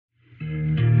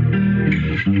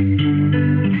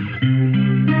Welcome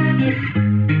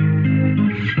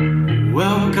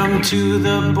to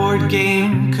the Board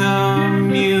Game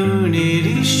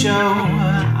Community Show.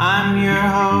 I'm your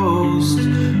host,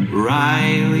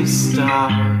 Riley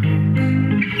Stark.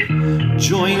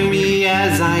 Join me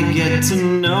as I get to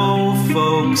know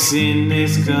folks in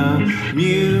this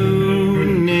community.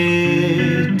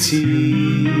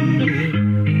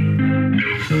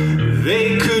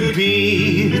 They could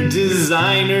be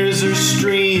designers or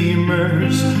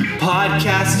streamers,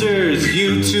 podcasters,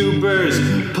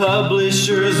 YouTubers,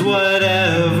 publishers,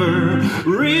 whatever.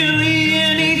 Really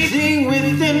anything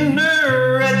within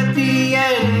her at the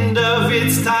end of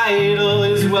its title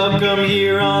is welcome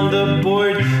here on the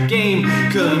Board Game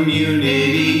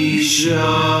Community Show.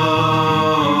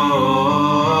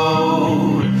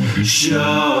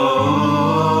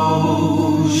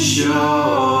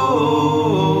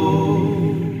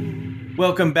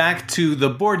 Welcome back to the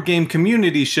Board Game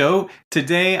Community Show.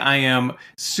 Today I am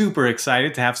super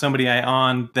excited to have somebody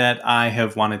on that I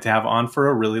have wanted to have on for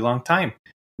a really long time.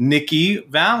 Nikki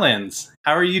Valens,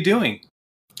 how are you doing?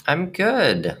 I'm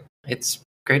good. It's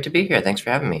great to be here. Thanks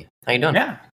for having me. How you doing?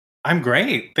 Yeah, I'm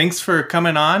great. Thanks for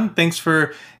coming on. Thanks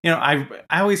for, I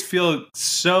always feel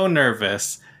so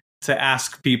nervous to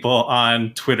ask people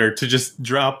on Twitter to just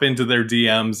drop into their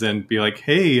DMs and be like,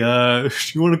 hey, you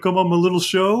want to come on my little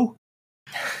show?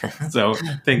 So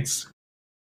thanks.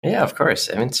 Yeah, of course.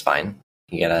 I mean, it's fine.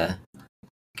 You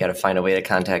gotta find a way to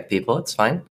contact people. It's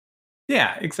fine.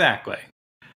 Yeah, exactly.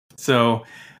 So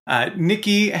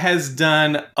Nikki has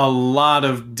done a lot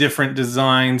of different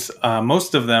designs.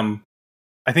 Most of them,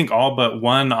 I think all but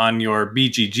one on your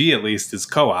BGG at least, is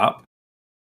co-op.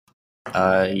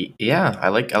 Yeah, I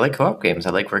like co-op games.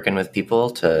 I like working with people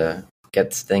to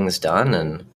get things done,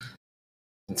 and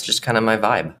it's just kind of my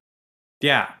vibe.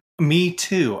 Yeah. Me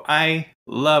too. I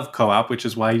love co-op, which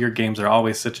is why your games are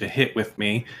always such a hit with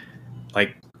me.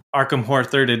 Like Arkham Horror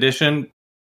 3rd Edition.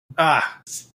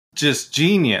 Just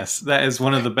genius. That is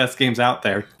one of the best games out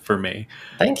there for me.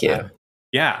 Thank you.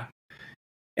 Yeah.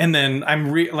 And then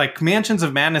I'm like Mansions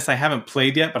of Madness I haven't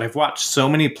played yet, but I've watched so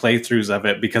many playthroughs of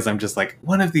it because I'm just like,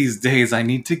 one of these days I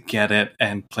need to get it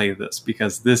and play this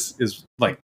because this is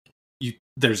like,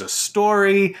 there's a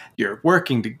story, you're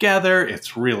working together,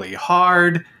 it's really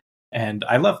hard. And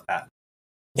I love that.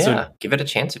 Yeah, so, give it a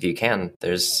chance if you can.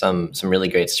 There's some really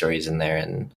great stories in there,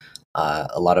 and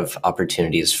a lot of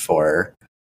opportunities for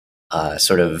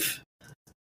sort of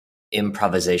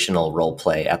improvisational role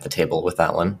play at the table with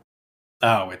that one.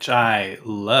 Oh, which I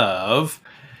love.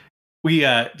 We,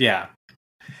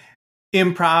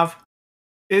 improv.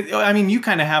 You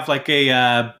kind of have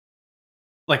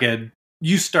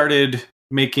you started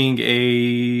making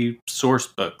a source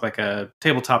book, like a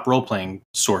tabletop role-playing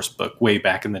source book way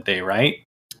back in the day, right?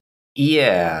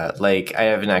 Yeah, like I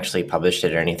haven't actually published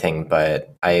it or anything,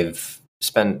 but I've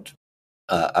spent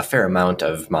a fair amount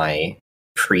of my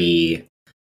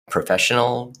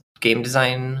pre-professional game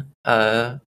design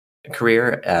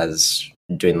career as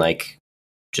doing like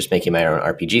just making my own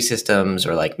RPG systems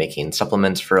or like making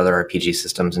supplements for other RPG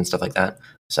systems and stuff like that.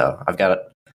 So I've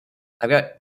got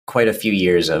quite a few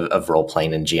years of role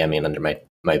playing and GMing under my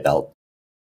belt.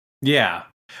 Yeah.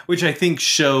 Which I think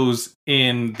shows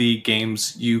in the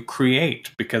games you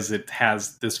create because it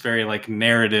has this very like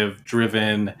narrative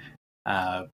driven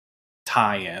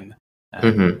tie-in.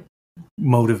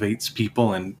 Motivates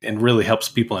people and really helps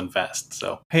people invest.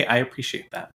 So, hey, I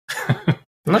appreciate that.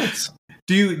 Nice.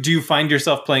 Do you find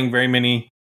yourself playing very many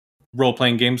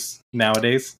role-playing games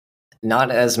nowadays?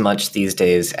 Not as much these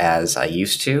days as I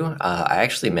used to. I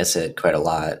actually miss it quite a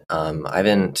lot. I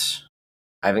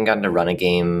haven't gotten to run a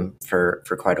game for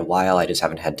quite a while. I just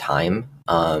haven't had time.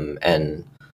 And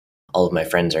all of my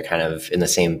friends are kind of in the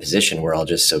same position. We're all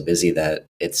just so busy that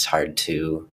it's hard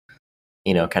to,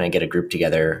 kind of get a group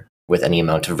together with any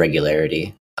amount of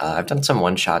regularity. I've done some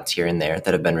one-shots here and there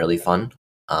that have been really fun.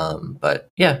 But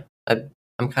yeah,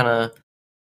 I'm kind of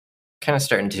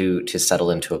starting to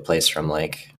settle into a place where I'm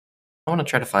like, I want to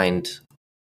try to find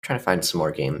some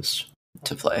more games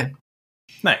to play.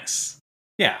 Nice.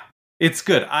 Yeah, it's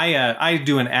good. I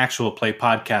do an actual play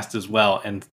podcast as well,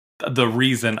 and the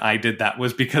reason I did that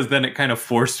was because then it kind of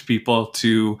forced people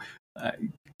to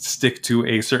stick to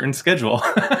a certain schedule.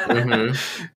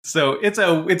 So it's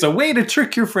a way to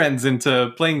trick your friends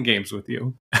into playing games with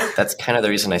you. That's kind of the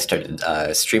reason I started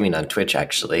streaming on Twitch.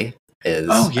 Actually,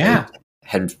 I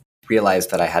had realized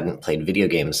that I hadn't played video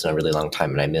games in a really long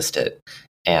time and I missed it.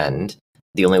 And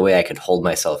the only way I could hold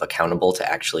myself accountable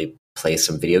to actually play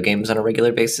some video games on a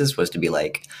regular basis was to be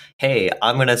like, hey,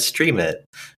 I'm going to stream it.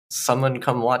 Someone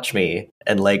come watch me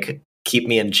and like keep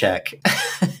me in check.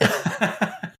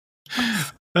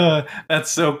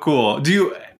 That's so cool.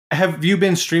 Have you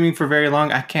been streaming for very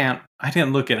long? I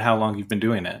didn't look at how long you've been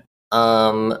doing it.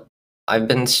 I've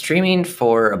been streaming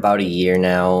for about a year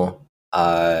now,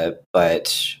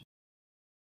 but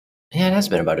yeah, it has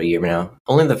been about a year now.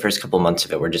 Only the first couple months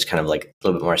of it were just kind of like a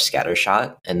little bit more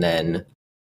scattershot, and then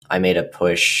I made a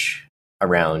push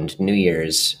around New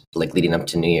Year's, like leading up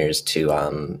to New Year's,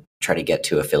 to try to get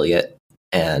to affiliate,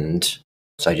 and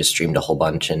so I just streamed a whole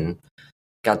bunch and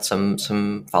got some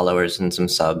followers and some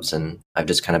subs, and I've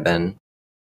just kind of been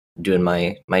doing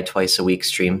my twice a week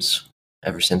streams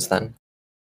ever since then.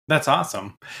 That's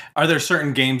awesome. Are there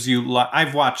certain games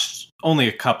I've watched only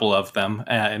a couple of them,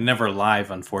 and never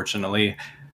live, unfortunately.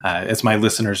 As my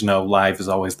listeners know, live is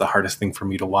always the hardest thing for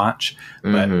me to watch.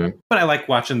 But I like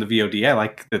watching the VOD. I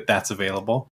like that that's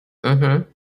available.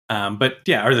 But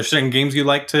yeah, are there certain games you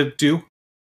like to do?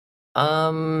 It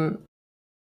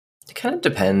kind of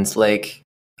depends. Like,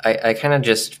 I kind of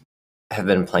just have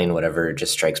been playing whatever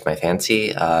just strikes my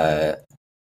fancy. I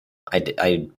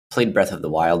played Breath of the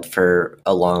Wild for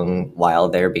a long while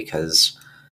there because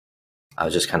I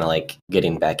was just kind of like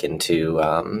getting back into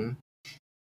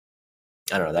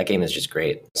I don't know, that game is just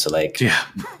great. So like, yeah,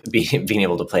 being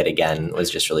able to play it again was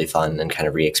just really fun and kind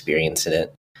of re-experiencing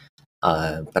it.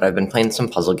 But I've been playing some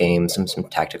puzzle games, some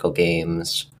tactical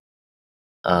games.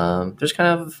 Just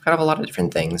kind of a lot of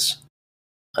different things.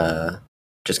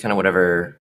 Just kind of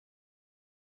whatever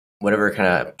kind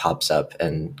of pops up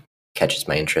and catches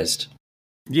my interest.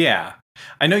 Yeah,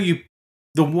 I know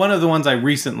one of the ones I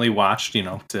recently watched,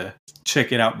 to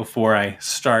check it out before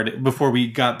we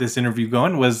got this interview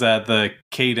going, was the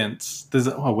Cadence.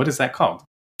 What is that called?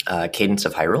 Cadence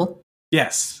of Hyrule?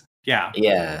 Yes. Yeah.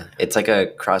 Yeah. It's like a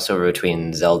crossover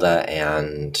between Zelda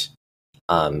and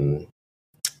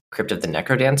Crypt of the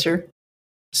Necrodancer.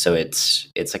 So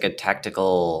it's like a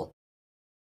tactical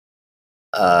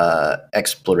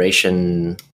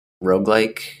exploration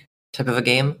roguelike type of a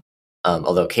game.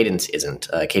 Although Cadence isn't.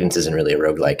 Cadence isn't really a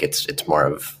roguelike. It's more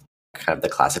of kind of the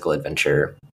classical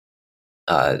adventure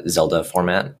Zelda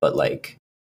format, but like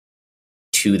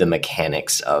to the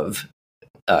mechanics of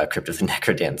Crypt of the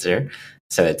Necrodancer.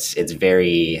 So it's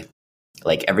very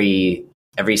like every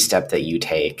step that you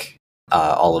take,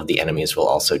 all of the enemies will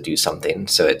also do something.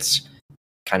 So it's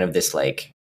kind of this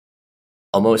like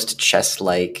almost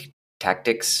chess-like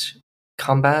tactics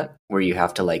combat where you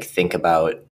have to like think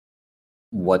about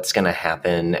what's going to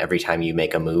happen every time you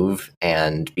make a move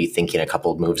and be thinking a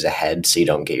couple of moves ahead so you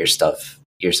don't get yourself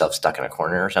stuck in a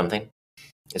corner or something.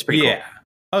 It's pretty cool.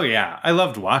 Oh yeah. I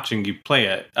loved watching you play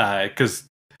it because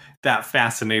that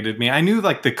fascinated me. I knew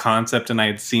like the concept and I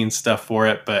had seen stuff for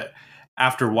it, but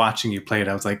after watching you play it,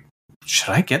 I was like,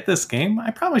 should I get this game?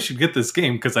 I probably should get this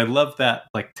game because I love that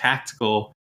like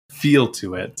tactical feel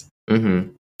to it.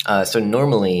 So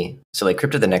normally, like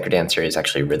Crypt of the Necrodancer is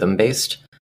actually rhythm based.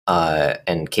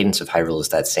 And Cadence of Hyrule is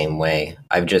that same way.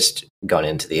 I've just gone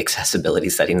into the accessibility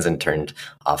settings and turned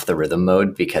off the rhythm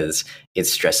mode because it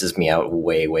stresses me out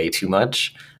way, way too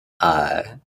much.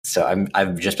 So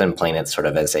I've just been playing it sort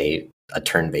of as a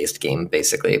turn-based game,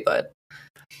 basically. But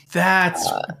that's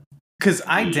because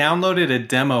I downloaded a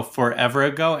demo forever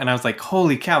ago, and I was like,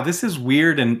 "Holy cow, this is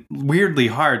weird and weirdly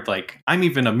hard." Like, I'm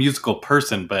even a musical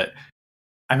person, but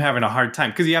I'm having a hard time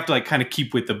because you have to like kind of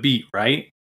keep with the beat, right?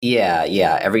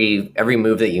 Yeah. Every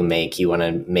move that you make, you want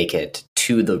to make it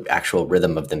to the actual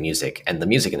rhythm of the music, and the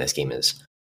music in this game is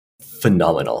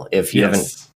phenomenal. If you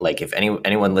haven't, like, if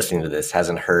anyone listening to this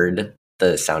hasn't heard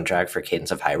the soundtrack for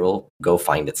Cadence of Hyrule, go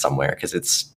find it somewhere because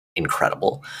it's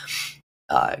incredible.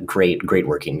 Great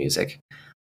working music.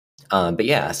 But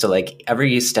yeah, so like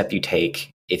every step you take,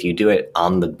 if you do it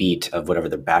on the beat of whatever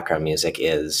the background music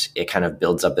is, it kind of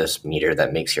builds up this meter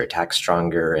that makes your attack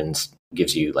stronger and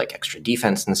gives you like extra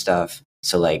defense and stuff.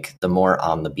 So like the more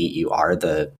on the beat you are,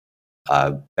 the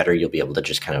better you'll be able to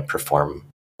just kind of perform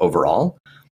overall.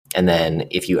 And then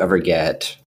if you ever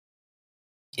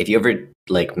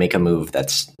like make a move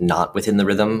that's not within the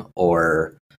rhythm,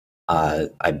 or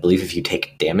I believe if you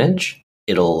take damage,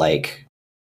 it'll like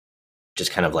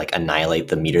just kind of like annihilate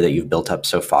the meter that you've built up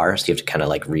so far. So you have to kind of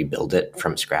like rebuild it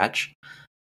from scratch.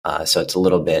 So it's a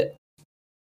little bit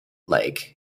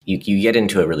like you get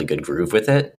into a really good groove with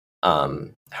it.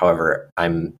 However,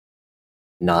 I'm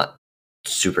not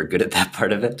super good at that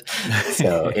part of it.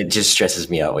 So it just stresses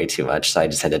me out way too much. So I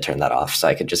just had to turn that off so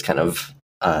I could just kind of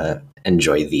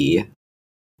enjoy the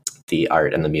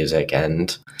art and the music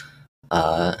and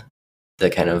the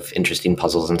kind of interesting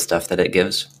puzzles and stuff that it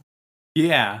gives.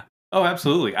 Yeah. Oh,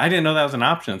 absolutely. I didn't know that was an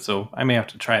option, so I may have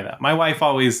to try that. My wife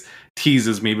always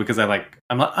teases me because I'm like,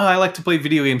 oh, I like to play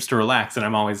video games to relax, and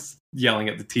I'm always yelling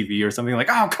at the TV or something like,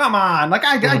 oh, come on, like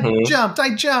I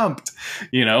jumped,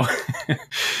 you know,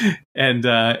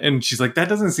 and she's like, that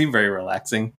doesn't seem very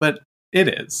relaxing, but it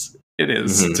is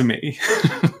to me.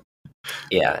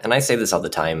 Yeah, and I say this all the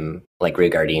time, like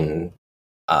regarding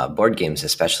board games,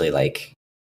 especially like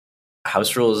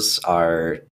house rules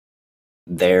are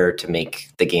there to make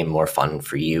the game more fun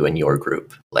for you and your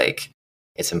group. Like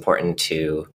it's important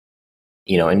to,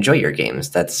 enjoy your games.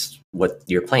 That's what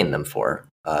you're playing them for,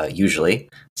 usually.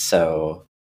 So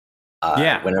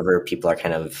whenever people are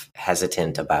kind of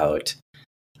hesitant about,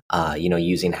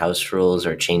 using house rules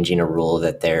or changing a rule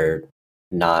that they're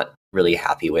not really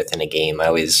happy with in a game, I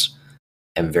always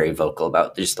am very vocal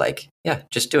about just like, yeah,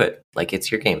 just do it. Like it's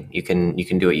your game. You can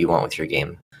do what you want with your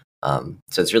game.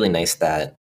 So it's really nice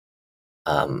that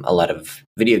a lot of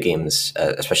video games,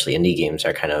 especially indie games,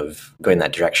 are kind of going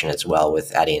that direction as well,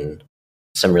 with adding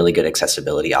some really good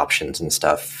accessibility options and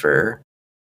stuff for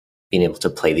being able to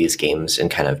play these games in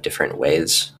kind of different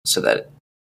ways, so that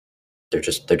they're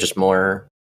just more,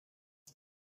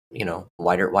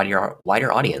 wider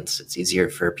audience. It's easier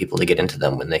for people to get into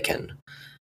them when they can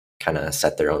kind of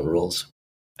set their own rules.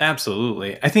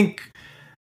 Absolutely. I think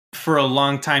for a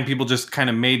long time, people just kind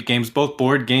of made games, both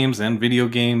board games and video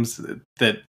games,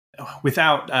 that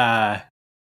without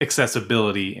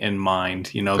accessibility in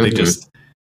mind, they just,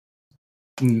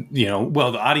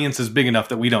 well, the audience is big enough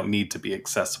that we don't need to be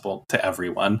accessible to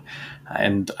everyone.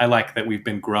 And I like that we've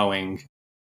been growing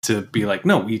to be like,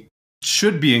 no, we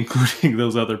should be including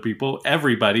those other people,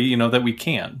 everybody, that we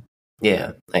can.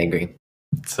 Yeah, I agree.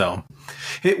 So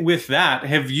with that,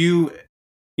 have you,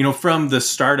 from the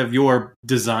start of your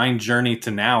design journey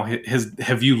to now,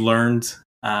 have you learned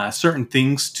certain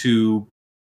things to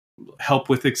help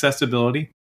with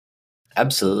accessibility?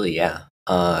 Absolutely, yeah.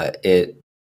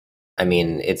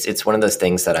 It's one of those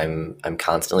things that I'm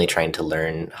constantly trying to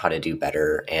learn how to do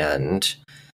better, and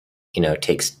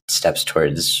take steps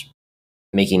towards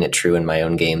making it true in my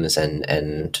own games,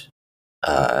 and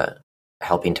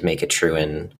helping to make it true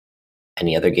in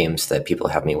any other games that people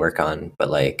have me work on. But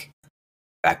like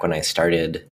back when I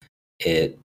started,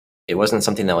 it wasn't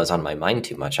something that was on my mind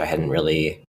too much. I hadn't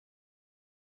really,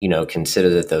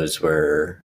 considered that those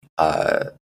were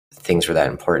things were that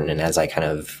important. And as I kind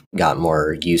of got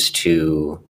more used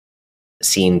to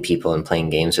seeing people and playing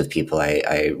games with people,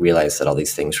 I realized that all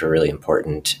these things were really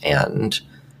important, and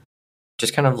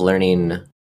just kind of learning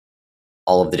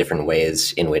all of the different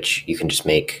ways in which you can just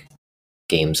make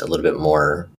games a little bit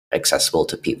more accessible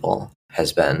to people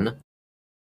has been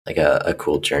like a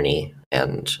cool journey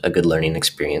and a good learning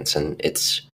experience. And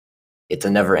it's a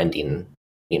never ending,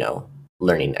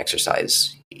 learning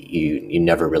exercise. You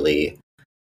never really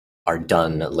are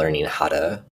done learning how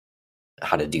to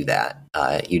do that.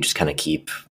 You just kind of keep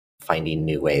finding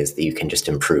new ways that you can just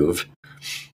improve.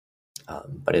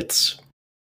 But it's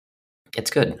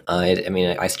good.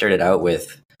 I started out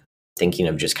with thinking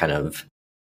of just kind of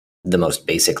the most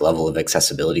basic level of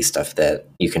accessibility stuff that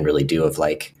you can really do, of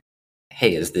like,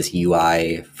 hey, is this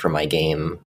UI for my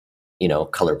game,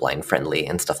 colorblind friendly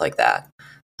and stuff like that.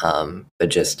 But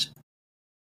just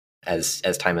as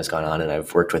time has gone on and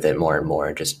I've worked with it more and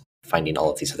more, just finding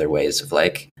all of these other ways of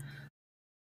like,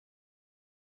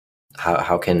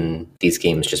 how can these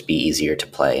games just be easier to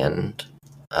play and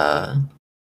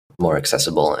more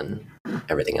accessible and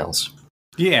everything else.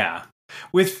 Yeah,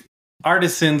 with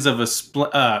Artisans of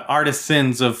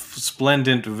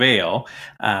Splendent Vale.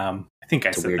 I think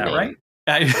I said that name. Right.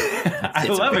 I love it.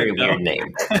 It's a very weird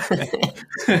name.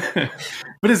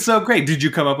 But it's so great. Did you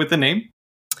come up with the name?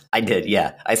 I did,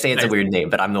 yeah. I say it's a weird name,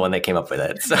 but I'm the one that came up with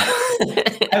it. So.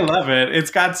 I love it. It's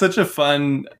got such a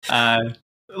fun,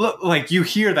 like you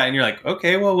hear that and you're like,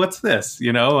 okay, well, what's this?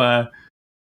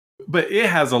 But it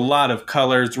has a lot of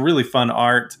colors, really fun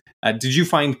art. Did you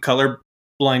find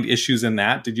colorblind issues in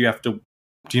that? Do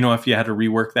you know if you had to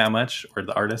rework that much, or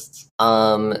the artists?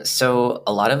 So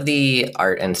a lot of the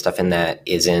art and stuff in that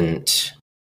isn't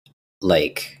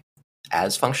like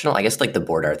as functional. I guess like the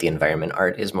board art, the environment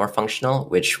art is more functional,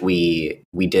 which we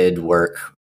did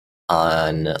work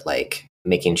on, like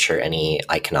making sure any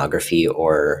iconography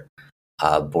or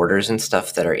borders and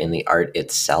stuff that are in the art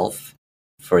itself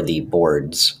for the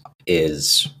boards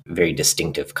is very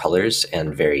distinctive colors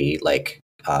and very like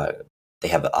they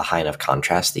have a high enough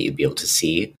contrast that you'd be able to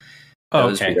see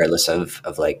those, regardless of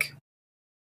like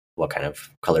what kind of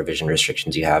color vision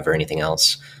restrictions you have or anything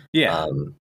else. Yeah.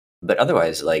 But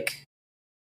otherwise, like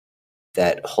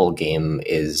that whole game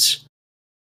is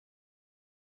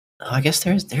I guess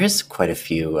there is quite a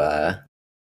few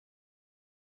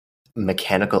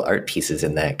mechanical art pieces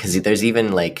in that, because there's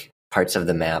even like parts of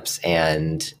the maps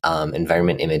and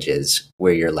environment images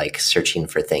where you're like searching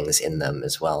for things in them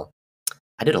as well.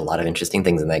 I did a lot of interesting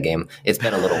things in that game. It's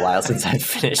been a little while since I've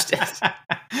finished it.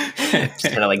 Just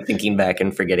kind of like thinking back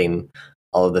and forgetting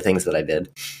all of the things that I did.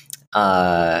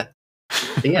 Uh,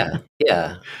 yeah,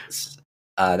 yeah.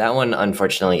 That one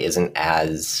unfortunately isn't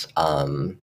as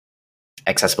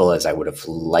accessible as I would have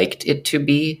liked it to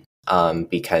be,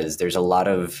 because there is a lot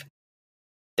of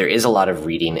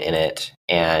reading in it,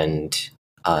 and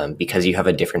because you have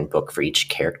a different book for each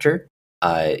character,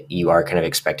 you are kind of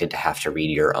expected to have to read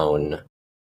your own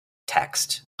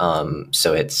text.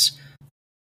 So it's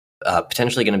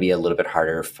potentially going to be a little bit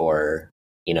harder for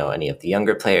any of the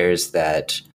younger players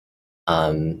that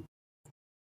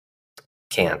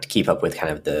can't keep up with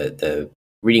kind of the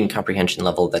reading comprehension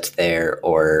level that's there,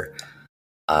 or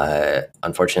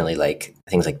unfortunately, like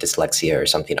things like dyslexia or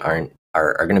something are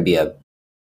going to be a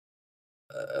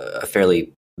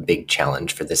fairly big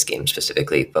challenge for this game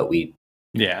specifically. But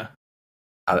Yeah.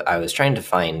 I was trying to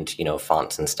find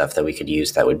fonts and stuff that we could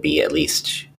use that would be at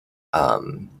least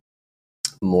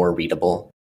more readable.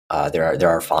 There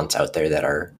are fonts out there that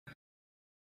are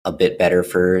a bit better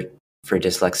for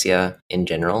dyslexia in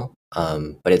general,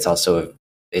 but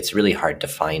it's really hard to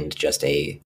find just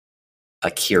a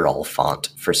cure-all font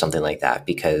for something like that,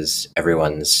 because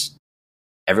everyone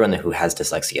who has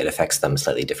dyslexia, it affects them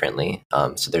slightly differently.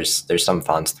 So there's some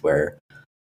fonts where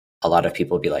a lot of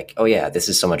people will be like, oh yeah, this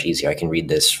is so much easier, I can read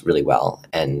this really well,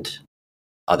 and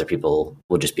other people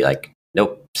will just be like,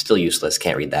 nope, still useless,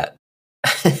 can't read that.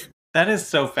 That is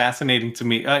so fascinating to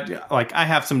me. Like, I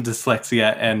have some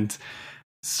dyslexia, and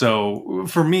so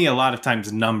for me, a lot of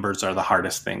times numbers are the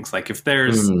hardest things. Like if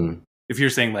you're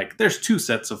saying like there's two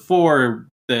sets of 4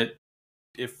 that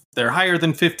if they're higher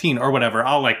than 15 or whatever,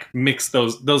 I'll like mix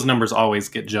those numbers always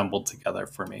get jumbled together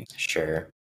for me. Sure.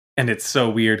 And it's so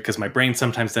weird because my brain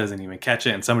sometimes doesn't even catch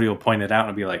it, and somebody will point it out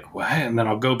and be like, what? And then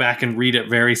I'll go back and read it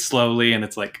very slowly, and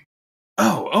it's like,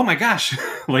 oh my gosh,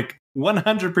 like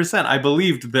 100%. I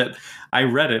believed that I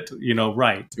read it,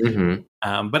 right.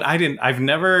 Mm-hmm. But I've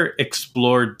never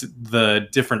explored the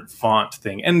different font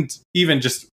thing. And even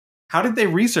just, how did they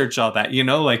research all that?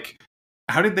 Like,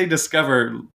 how did they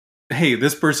discover, hey,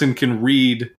 this person can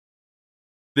read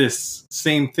this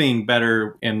same thing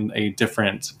better in a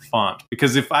different font?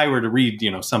 Because if I were to read,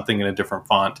 something in a different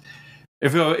font,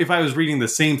 if I was reading the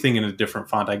same thing in a different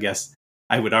font, I guess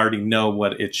I would already know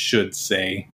what it should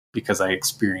say because I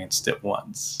experienced it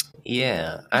once.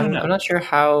 Yeah, I'm not sure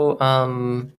how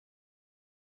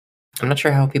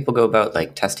people go about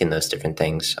like testing those different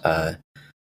things. The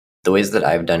ways that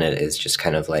I've done it is just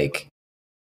kind of like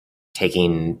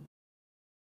taking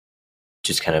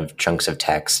just kind of chunks of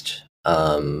text,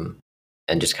 and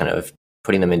just kind of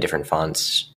putting them in different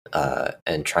fonts,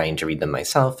 and trying to read them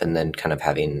myself, and then kind of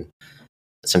having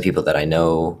some people that I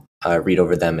know read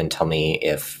over them and tell me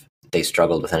if they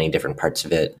struggled with any different parts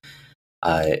of it.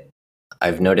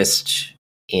 I've noticed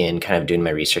in kind of doing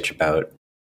my research about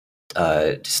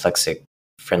dyslexic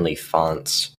friendly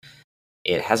fonts,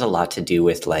 it has a lot to do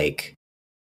with like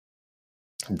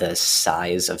the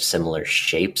size of similar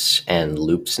shapes and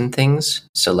loops and things.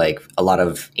 So like a lot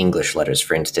of English letters,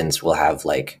 for instance, will have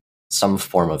like some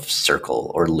form of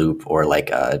circle or loop or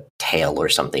like a tail or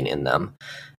something in them.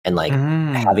 And like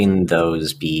having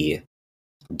those be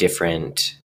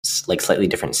different, like slightly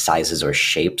different sizes or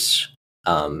shapes,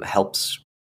 helps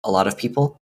a lot of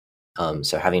people.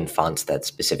 So having fonts that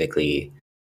specifically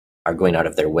are going out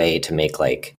of their way to make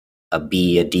like a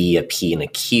B, a D, a P, and a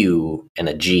Q, and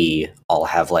a G all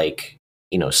have like,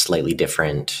 slightly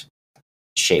different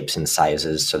shapes and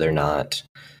sizes. So they're not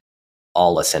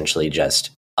all essentially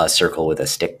just a circle with a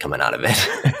stick coming out of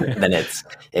it. Then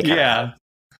yeah.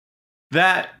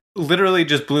 That literally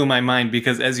just blew my mind,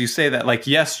 because as you say that, like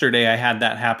yesterday I had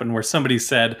that happen where somebody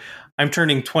said, I'm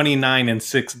turning 29 in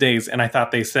 6 days. And I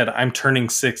thought they said, I'm turning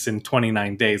 6 in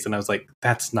 29 days. And I was like,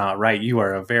 that's not right. You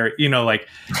are a very, like,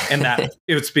 and that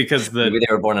it's because maybe they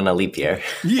were born in a leap year.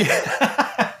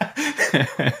 Yeah.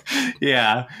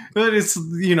 Yeah. But it's,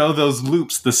 those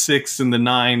loops, the 6 and the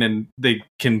 9, and they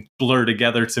can blur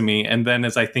together to me. And then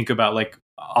as I think about like,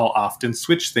 I'll often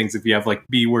switch things if you have like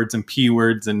B words and P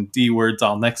words and D words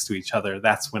all next to each other.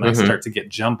 That's when I start to get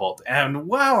jumbled. And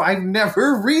wow, I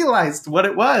never realized what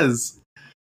it was.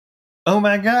 Oh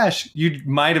my gosh, you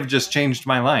might have just changed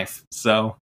my life.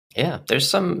 So yeah, there's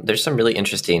some really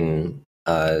interesting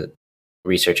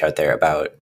research out there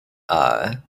about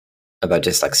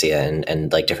dyslexia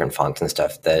and like different fonts and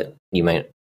stuff that you might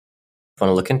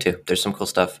to look into. There's some cool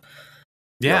stuff.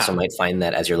 You also Yeah. might find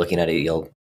that as you're looking at it, you'll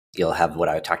have what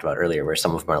I talked about earlier, where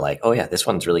some of them are like, oh yeah, this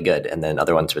one's really good, and then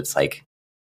other ones where it's like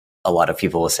a lot of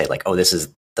people will say like, oh, this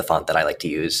is the font that I like to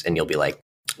use, and you'll be like,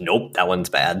 nope, that one's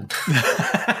bad.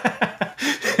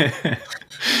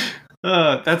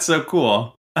 That's so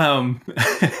cool.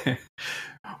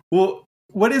 Well,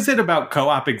 what is it about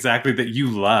co-op exactly that you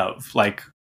love? Like,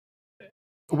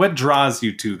 what draws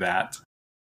you to that?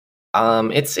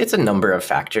 It's a number of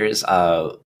factors.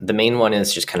 The main one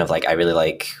is just kind of like I really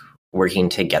like working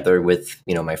together with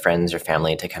my friends or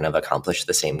family to kind of accomplish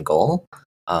the same goal.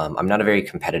 I'm not a very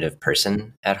competitive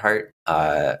person at heart.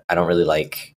 I don't really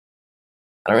like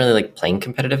playing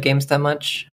competitive games that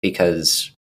much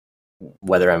because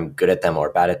whether I'm good at them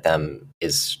or bad at them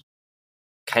is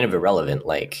kind of irrelevant.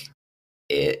 Like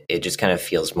it just kind of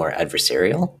feels more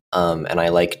adversarial. And I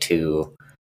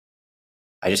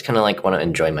just kind of like want to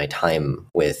enjoy my time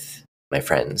with my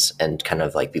friends and kind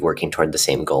of like be working toward the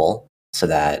same goal so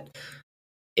that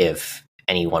if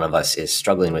any one of us is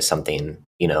struggling with something,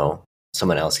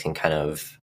 someone else can kind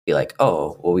of be like,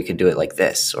 oh, well, we could do it like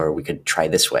this, or we could try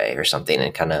this way or something.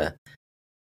 And kind of,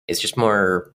 it's just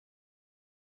more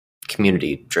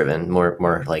community driven,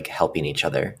 more like helping each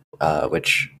other,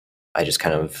 which I just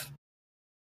kind of,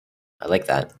 I like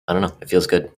that. I don't know. It feels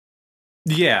good.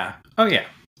 Yeah. Oh, yeah.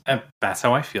 That's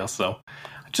how I feel. So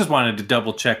I just wanted to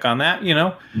double check on that,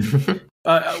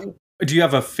 Do you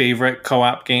have a favorite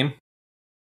co-op game?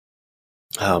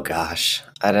 Oh gosh,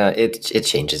 I don't. It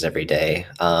changes every day.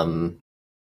 I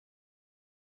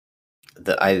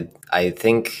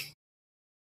think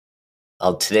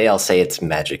today I'll say it's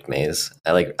Magic Maze.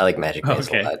 I like Magic Maze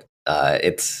a lot.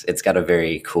 It's got a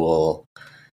very cool,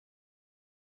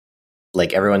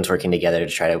 like everyone's working together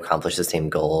to try to accomplish the same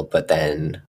goal, but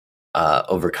then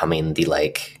overcoming the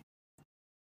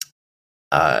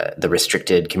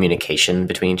restricted communication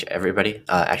between everybody.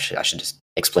 Actually, I should just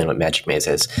explain what Magic Maze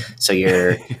is. So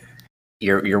you're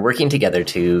working together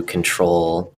to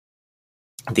control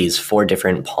these 4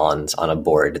 different pawns on a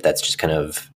board that's just kind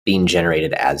of being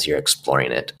generated as you're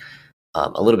exploring it.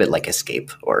 A little bit like Escape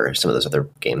or some of those other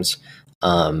games.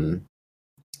 But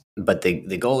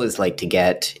the goal is like to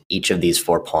get each of these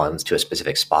 4 pawns to a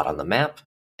specific spot on the map.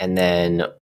 And then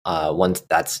once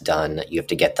that's done, you have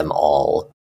to get them all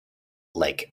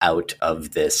like out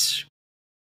of this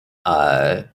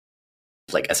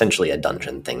like essentially a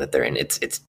dungeon thing that they're in. It's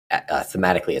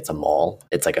thematically it's a mall.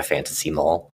 It's like a fantasy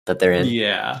mall that they're in.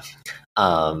 Yeah.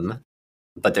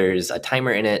 But there's a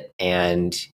timer in it,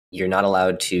 and you're not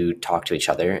allowed to talk to each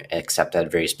other except at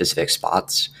very specific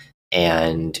spots.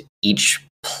 And each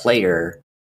player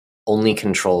only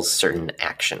controls certain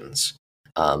actions.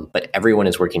 But everyone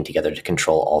is working together to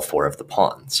control all 4 of the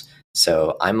pawns.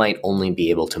 So I might only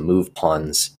be able to move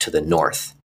pawns to the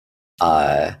north,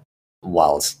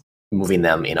 whilst moving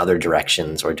them in other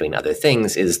directions or doing other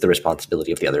things is the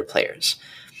responsibility of the other players.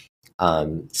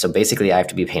 So basically, I have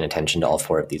to be paying attention to all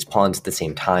 4 of these pawns at the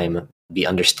same time, be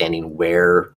understanding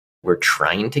where we're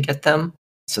trying to get them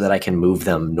so that I can move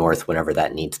them north whenever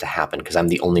that needs to happen, because I'm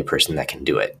the only person that can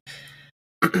do it.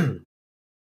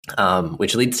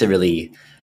 Which leads to really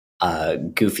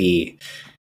goofy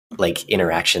like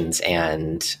interactions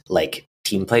and like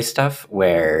team play stuff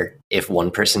where if one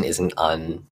person isn't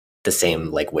on the same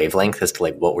like wavelength as to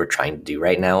like what we're trying to do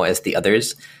right now as the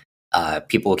others,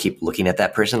 people will keep looking at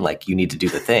that person like, you need to do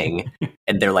the thing.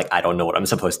 And they're like, I don't know what I'm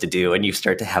supposed to do. And you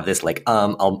start to have this like,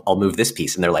 I'll move this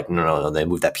piece. And they're like, no, they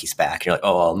move that piece back. And you're like,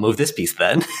 oh, I'll move this piece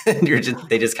then. And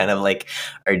they just kind of like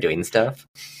are doing stuff.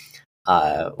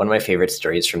 One of my favorite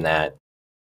stories from that,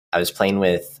 I was playing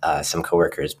with some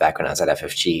coworkers back when I was at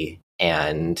FFG,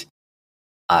 and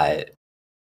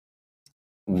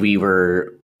we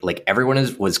were like,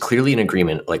 everyone was clearly in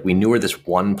agreement. Like we knew where this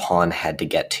one pawn had to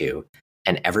get to,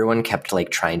 and everyone kept like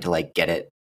trying to like get it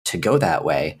to go that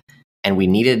way. And we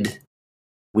needed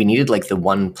like the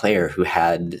one player who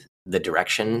had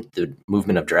the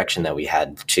movement of direction that we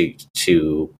had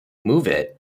to move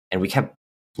it. And we kept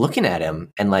looking at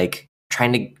him and like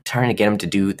trying to get him to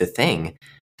do the thing.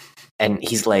 And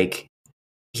he's like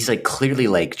clearly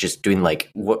like just doing like,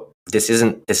 what, this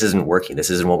isn't working. This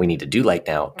isn't what we need to do like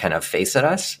now, kind of face at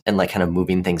us and like kind of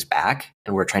moving things back.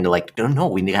 And we're trying to like, no,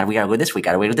 we gotta go this way. We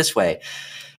gotta go this way.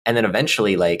 And then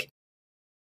eventually like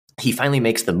he finally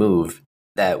makes the move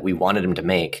that we wanted him to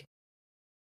make,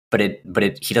 but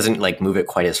he doesn't like move it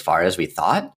quite as far as we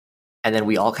thought. And then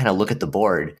we all kind of look at the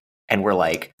board and we're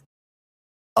like,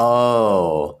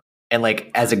 oh. And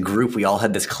like as a group, we all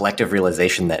had this collective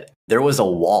realization that there was a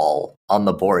wall on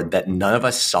the board that none of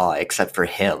us saw except for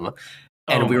him.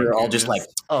 And Oh we my were all just like,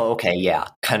 goodness. oh, okay, yeah,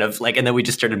 kind of like, and then we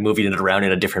just started moving it around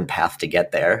in a different path to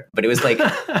get there. But it was like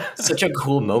such a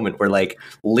cool moment where like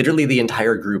literally the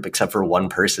entire group, except for one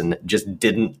person, just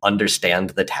didn't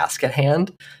understand the task at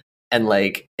hand. And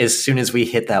like, as soon as we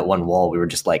hit that one wall, we were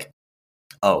just like,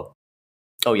 oh,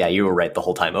 oh yeah, you were right the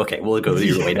whole time. Okay, we'll go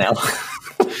your way now.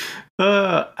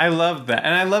 I love that.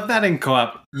 And I love that in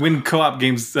co-op, when co-op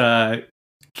games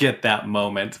get that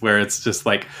moment where it's just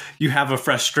like you have a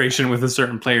frustration with a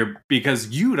certain player because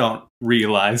you don't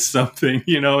realize something,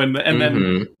 and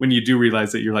then when you do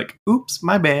realize it, you're like, oops,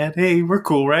 my bad. Hey, we're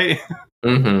cool, right?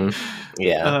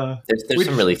 Yeah. There's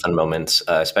some really fun moments,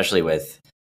 especially with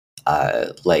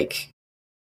like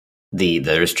the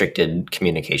restricted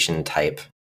communication type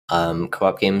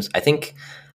co-op games. I think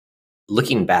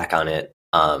looking back on it,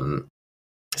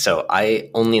 so I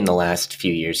only in the last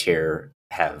few years here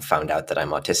have found out that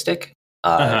I'm autistic.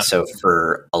 So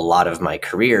for a lot of my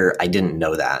career, I didn't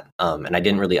know that. And I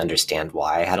didn't really understand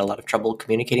why I had a lot of trouble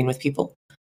communicating with people.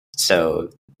 So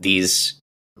these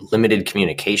limited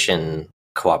communication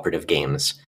cooperative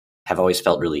games have always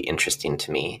felt really interesting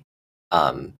to me.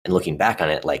 And looking back on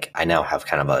it, like I now have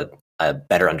kind of a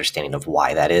better understanding of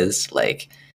why that is.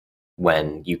 Like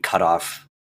when you cut off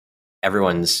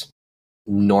everyone's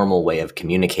normal way of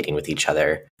communicating with each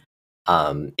other,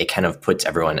 it kind of puts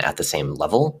everyone at the same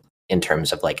level in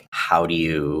terms of like, how do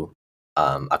you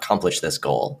accomplish this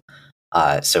goal?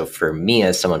 So for me,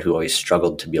 as someone who always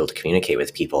struggled to be able to communicate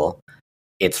with people,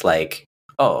 it's like,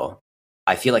 oh,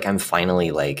 I feel like I'm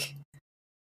finally like,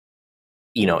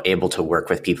 able to work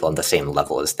with people on the same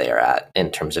level as they are at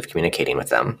in terms of communicating with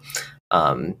them.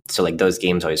 So like those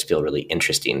games always feel really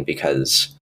interesting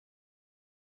because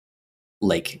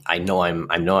like I know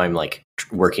I'm like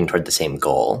working toward the same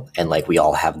goal, and like we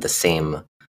all have the same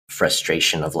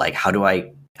frustration of like, how do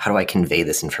I convey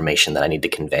this information that I need to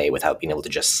convey without being able to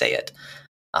just say it?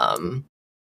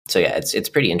 So yeah, it's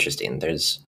pretty interesting.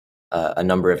 There's a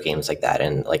number of games like that,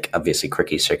 and like obviously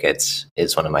Quirky Circuits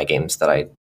is one of my games that I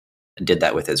did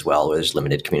that with as well, where there's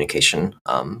limited communication.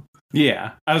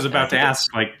 Yeah, I was about to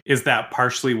ask, like, is that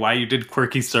partially why you did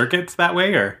Quirky Circuits that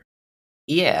way, or?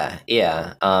 Yeah.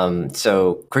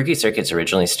 So Quirky Circuits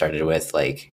originally started with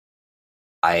like,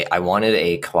 I wanted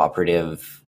a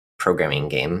cooperative programming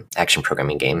game, action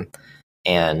programming game,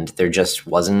 and there just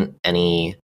wasn't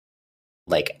any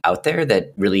like out there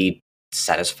that really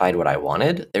satisfied what I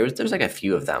wanted. There's like a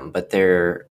few of them, but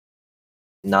they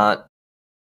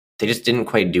just didn't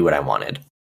quite do what I wanted.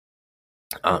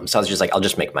 So I was just like, I'll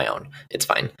just make my own. It's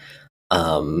fine.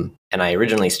 And I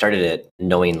originally started it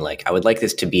knowing like I would like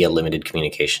this to be a limited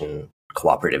communication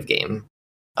cooperative game,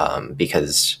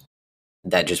 because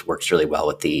that just works really well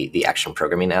with the action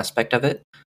programming aspect of it.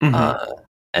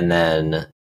 And then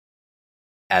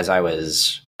as I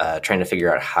was trying to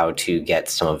figure out how to get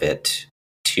some of it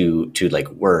to like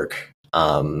work,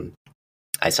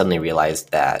 I suddenly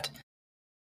realized that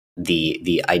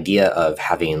the idea of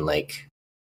having like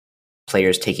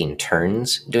players taking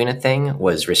turns doing a thing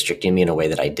was restricting me in a way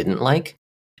that I didn't like.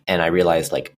 And I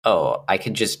realized like, oh, I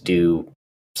could just do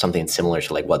something similar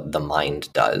to like what the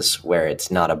mind does, where it's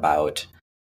not about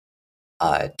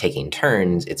taking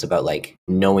turns. It's about like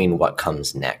knowing what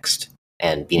comes next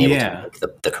and being able to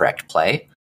make the correct play.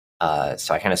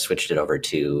 So I kind of switched it over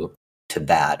to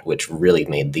that, which really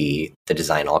made the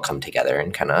design all come together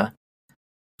and kind of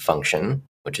function,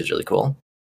 which is really cool.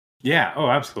 Yeah. Oh,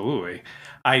 absolutely.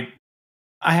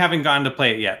 I haven't gone to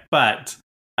play it yet, but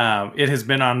it has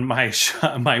been on my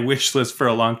my wish list for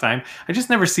a long time. I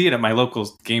just never see it at my local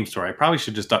game store. I probably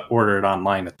should just order it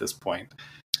online at this point.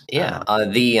 Yeah.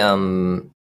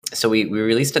 So we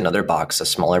released another box, a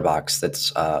smaller box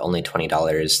that's only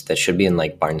 $20 that should be in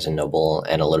like Barnes and Noble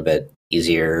and a little bit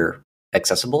easier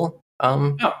accessible.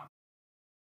 That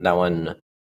one.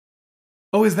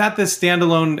 Oh, is that the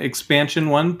standalone expansion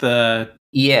one?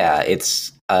 Yeah,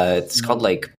 it's called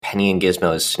like Penny and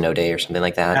Gizmo's Snow Day or something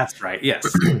like that. That's right. Yes.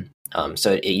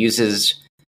 So it uses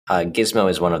Gizmo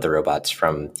as one of the robots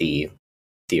from the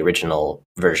original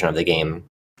version of the game,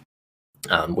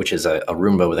 which is a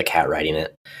Roomba with a cat riding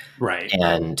it. Right.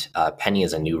 And Penny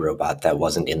is a new robot that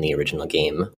wasn't in the original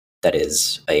game. That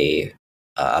is a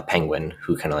penguin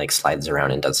who kind of like slides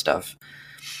around and does stuff.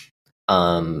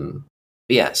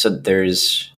 Yeah. So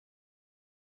there's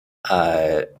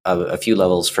a few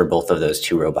levels for both of those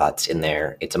two robots in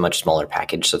there. It's a much smaller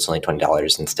package, so it's only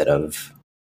 $20 instead of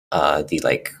the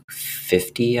like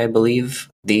 $50, I believe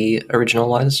the original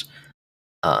was.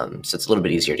 So it's a little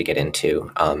bit easier to get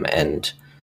into. And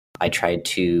I tried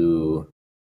to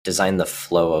design the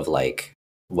flow of like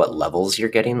what levels you're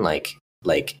getting. Like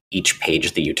like each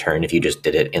page that you turn, if you just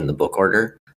did it in the book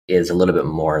order, is a little bit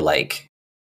more like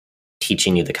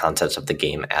teaching you the concepts of the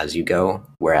game as you go.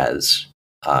 Whereas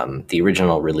the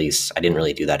original release, I didn't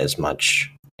really do that as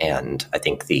much, and I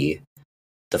think the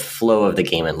flow of the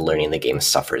game and learning the game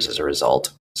suffers as a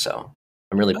result. So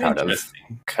I'm really proud of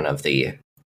kind of the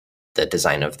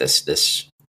design of this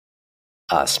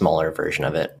smaller version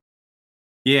of it.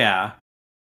 Yeah,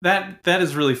 that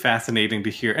is really fascinating to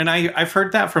hear, and I've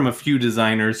heard that from a few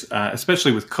designers,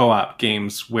 especially with co-op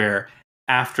games, where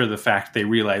after the fact they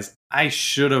realize I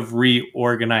should have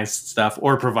reorganized stuff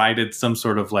or provided some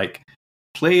sort of like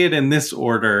play it in this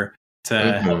order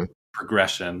to help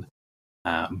progression.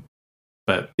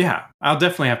 But yeah, I'll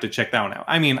definitely have to check that one out.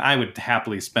 I mean, I would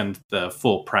happily spend the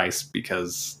full price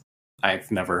because I've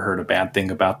never heard a bad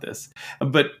thing about this.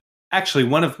 But actually,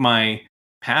 one of my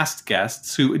past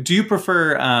guests, who do you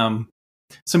prefer?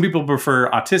 Some people prefer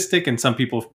autistic, and some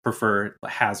people prefer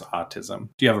has autism.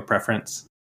 Do you have a preference?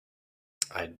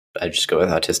 I just go with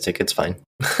autistic. It's fine.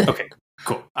 Okay,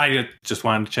 cool. I just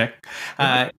wanted to check.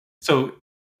 So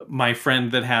my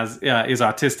friend that has is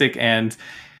autistic, and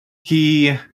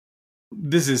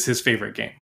this is his favorite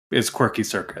game. Is Quirky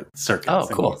Circuits. Oh,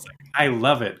 cool. Like, I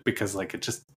love it because like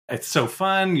it's so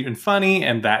fun and funny,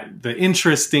 and that the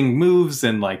interesting moves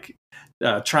and like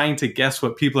trying to guess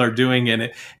what people are doing,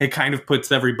 and it kind of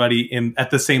puts everybody in at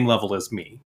the same level as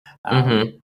me.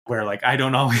 Where like I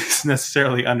don't always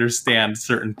necessarily understand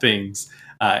certain things,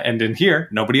 and in here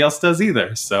nobody else does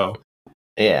either. So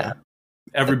yeah,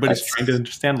 everybody's trying to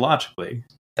understand logically.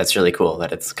 That's really cool.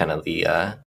 That it's kind of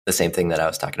the same thing that I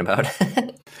was talking about.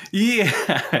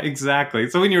 Yeah, exactly.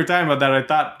 So when you were talking about that, I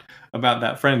thought about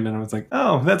that friend, and I was like,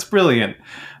 oh, that's brilliant.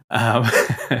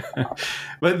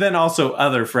 But then also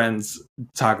other friends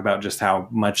talk about just how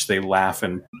much they laugh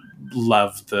and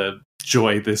love the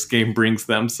joy this game brings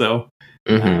them. So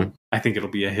I think it'll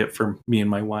be a hit for me and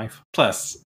my wife.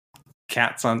 Plus, a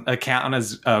cat on a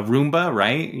Roomba,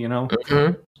 right? You know.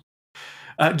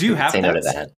 Do you have say pets? No to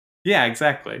that? Yeah,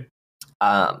 exactly.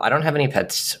 I don't have any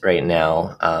pets right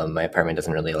now. My apartment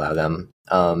doesn't really allow them.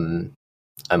 I'm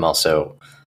also,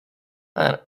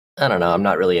 I don't know. I'm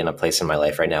not really in a place in my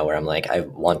life right now where I'm like, I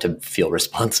want to feel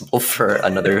responsible for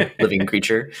another living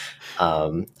creature.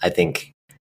 I think,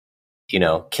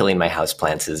 killing my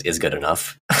houseplants is good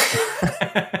enough.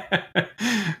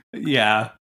 Yeah,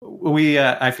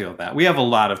 I feel that. We have a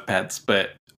lot of pets,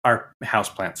 but our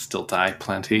houseplants still die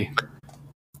plenty.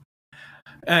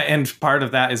 And part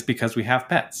of that is because we have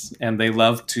pets, and they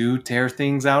love to tear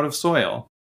things out of soil.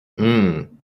 That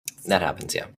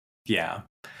happens, yeah. Yeah.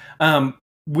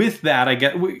 With that, I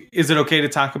get. Is it okay to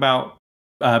talk about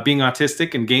being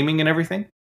autistic and gaming and everything?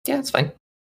 Yeah, it's fine.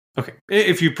 Okay.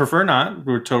 If you prefer not,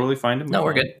 we're totally fine to move on.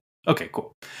 We're good. Okay,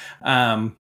 cool.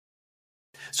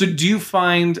 So do you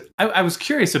find... I was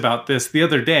curious about this the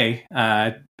other day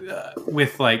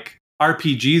with like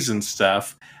RPGs and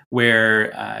stuff,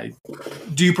 where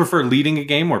do you prefer leading a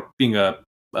game or being a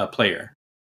player?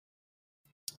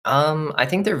 I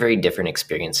think they're very different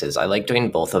experiences. I like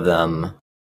doing both of them,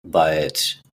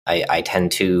 but I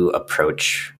tend to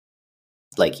approach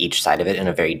like each side of it in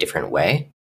a very different way.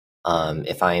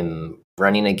 If I'm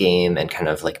running a game and kind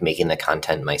of like making the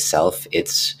content myself,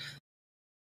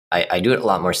 I do it a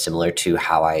lot more similar to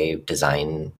how I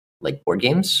design like board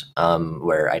games,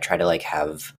 where I try to like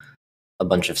have a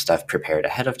bunch of stuff prepared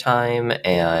ahead of time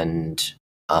and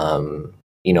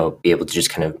be able to just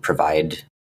kind of provide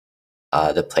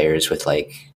the players with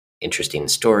like interesting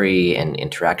story and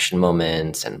interaction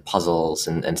moments and puzzles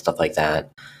and stuff like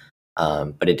that.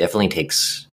 But it definitely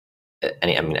takes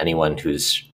anyone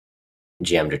who's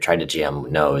GM'd or tried to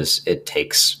GM knows it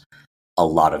takes a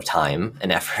lot of time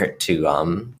and effort to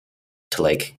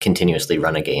like continuously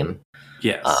run a game.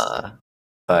 Yes.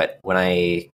 But when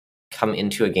I come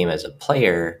into a game as a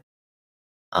player,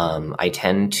 I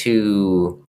tend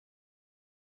to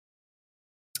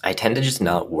just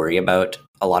not worry about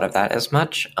a lot of that as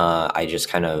much. I just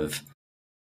kind of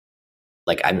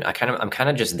like I'm kind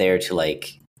of just there to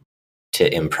like to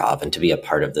improv and to be a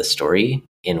part of the story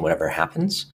in whatever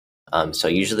happens. So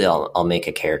usually I'll make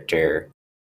a character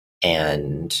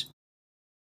and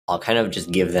I'll kind of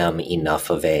just give them enough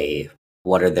of a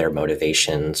what are their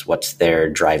motivations, what's their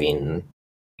driving,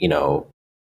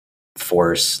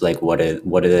 force, like what do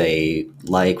they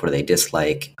like, what do they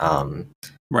dislike,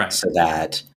 right, so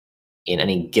that in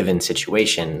any given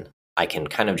situation I can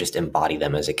kind of just embody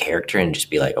them as a character and just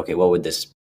be like, okay, what would this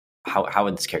how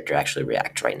would this character actually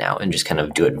react right now, and just kind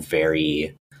of do it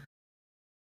very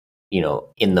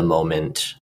in the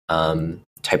moment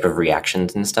type of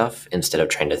reactions and stuff, instead of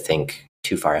trying to think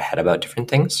too far ahead about different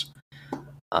things.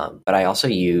 But I also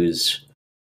use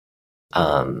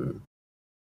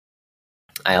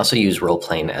role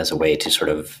playing as a way to sort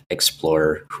of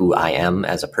explore who I am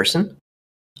as a person.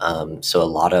 So a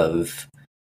lot of,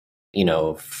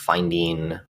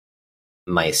 finding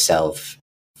myself,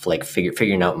 like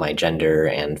figuring out my gender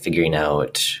and figuring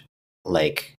out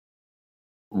like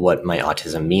what my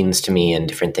autism means to me and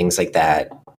different things like that,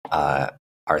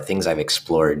 are things I've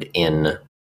explored in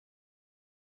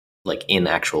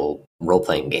actual role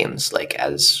playing games, like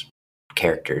as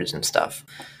characters and stuff.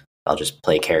 I'll just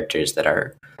play characters that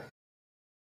are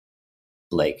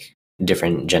like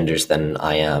different genders than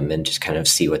I am and just kind of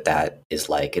see what that is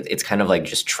like. It's kind of like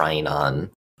just trying on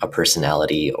a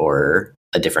personality or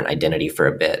a different identity for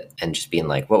a bit and just being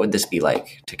like, what would this be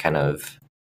like to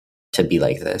be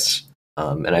like this?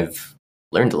 And I've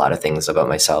learned a lot of things about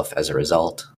myself as a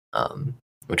result,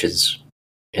 which is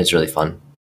really fun.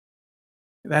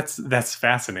 That's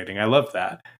fascinating. I love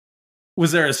that.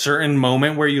 Was there a certain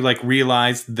moment where you like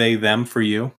realized they them for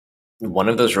you? One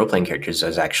of those role playing characters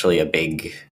was actually a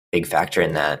big factor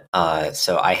in that.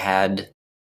 So I had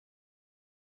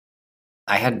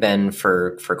been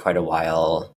for quite a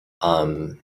while,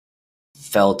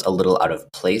 felt a little out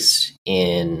of place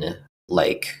in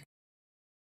like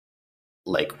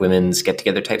women's get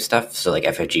together type stuff. So like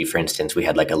FFG, for instance, we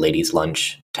had like a ladies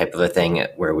lunch type of a thing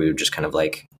where we would just kind of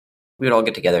like, we would all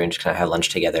get together and just kind of have lunch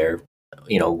together,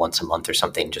 once a month or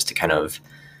something, just to kind of,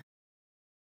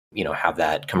 have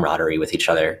that camaraderie with each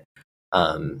other.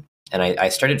 And I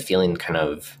started feeling kind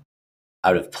of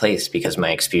out of place because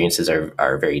my experiences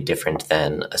are very different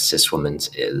than a cis woman's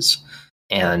is.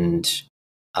 And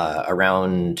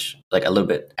around like a little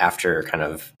bit after kind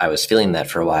of I was feeling that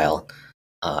for a while,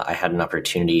 I had an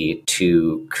opportunity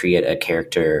to create a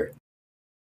character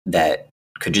that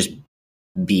could just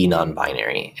be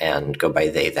non-binary and go by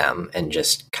they them and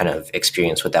just kind of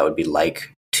experience what that would be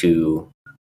like to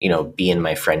be in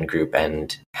my friend group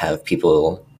and have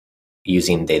people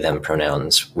using they them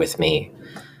pronouns with me,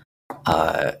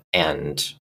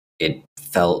 and it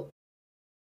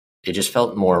just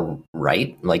felt more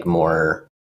right, like more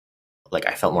like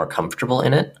I felt more comfortable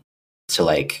in it. So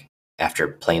like after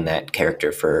playing that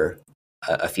character for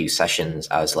a few sessions,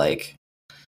 I was like,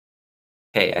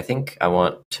 hey, I think I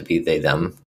want to be they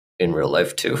them in real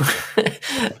life too.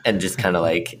 And just kind of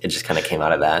like it just kind of came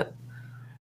out of that.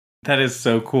 That is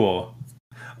so cool.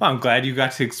 Well, I'm glad you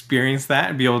got to experience that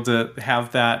and be able to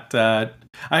have that.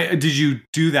 Did you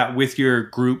do that with your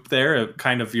group there?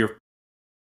 Kind of your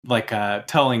like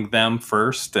telling them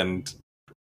first, and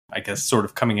I guess sort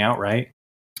of coming out, right?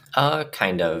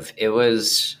 Kind of. It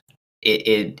was.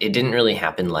 It didn't really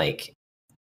happen like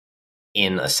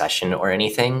in a session or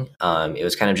anything. It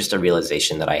was kind of just a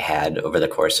realization that I had over the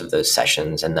course of those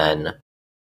sessions, and then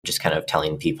just kind of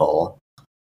telling people,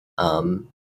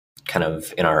 kind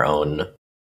of in our own,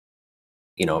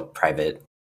 private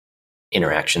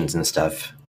interactions and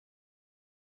stuff.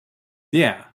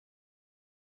 Yeah.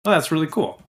 Well, that's really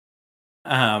cool.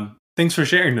 Thanks for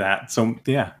sharing that. So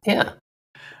yeah. Yeah.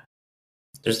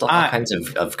 There's all kinds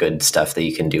of good stuff that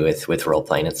you can do with role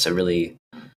playing. It's a really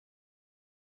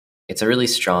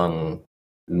strong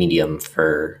medium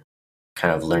for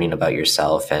kind of learning about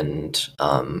yourself and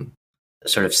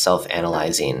sort of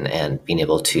self-analyzing and being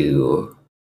able to,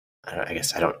 I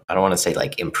guess I don't want to say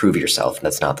like improve yourself.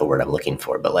 That's not the word I'm looking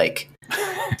for, but like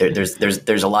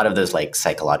there's a lot of those like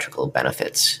psychological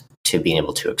benefits to being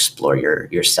able to explore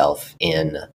yourself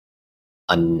in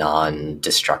a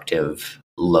non-destructive,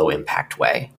 low impact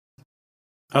way.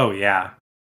 Oh yeah.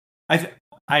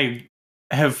 I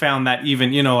have found that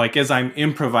even, like as I'm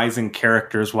improvising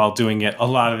characters while doing it, a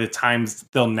lot of the times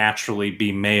they'll naturally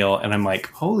be male. And I'm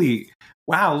like, holy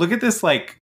wow, look at this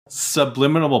like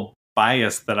subliminal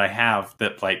bias that I have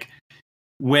that like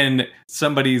when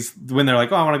they're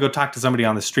like, oh, I want to go talk to somebody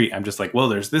on the street, I'm just like, well,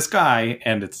 there's this guy,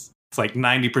 and it's like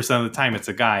 90% of the time it's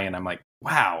a guy, and I'm like,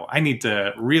 wow, I need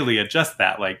to really adjust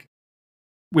that, like,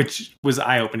 which was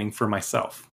eye-opening for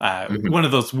myself. One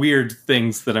of those weird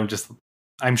things that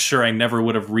I'm sure I never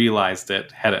would have realized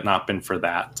it had it not been for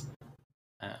that.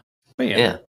 But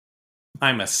yeah.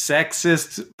 I'm a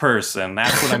sexist person.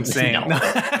 That's what I'm saying.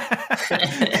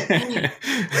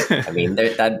 I mean,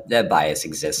 that bias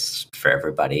exists for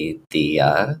everybody.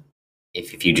 The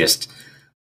if you just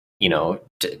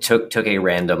took a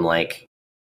random like,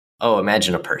 oh,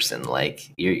 imagine a person, like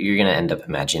you're gonna end up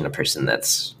imagining a person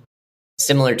that's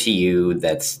similar to you,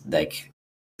 that's like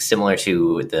similar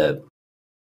to the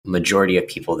majority of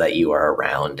people that you are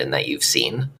around and that you've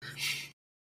seen.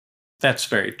 That's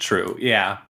very true.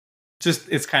 Yeah. Just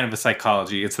it's kind of a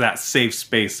psychology. It's that safe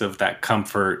space of that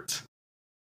comfort.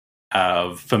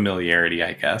 of familiarity,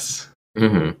 I guess.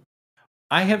 Mm-hmm.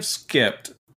 I have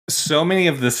skipped so many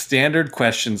of the standard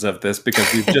questions of this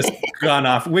because we've just gone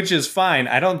off, which is fine.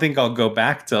 I don't think I'll go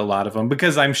back to a lot of them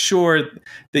because I'm sure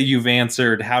that you've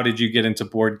answered how did you get into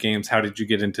board games? How did you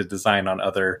get into design on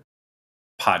other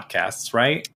podcasts,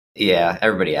 right? Yeah,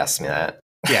 everybody asks me that.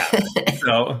 Yeah.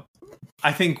 So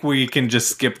I think we can just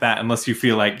skip that unless you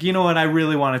feel like, you know what, I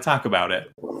really want to talk about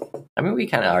it. I mean, we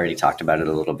kind of already talked about it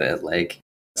a little bit, like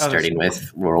starting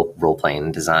with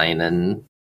role-playing design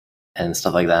and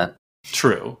stuff like that.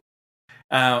 True.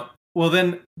 Well,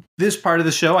 then this part of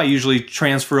the show, I usually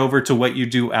transfer over to what you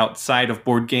do outside of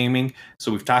board gaming.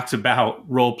 So we've talked about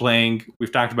role-playing.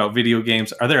 We've talked about video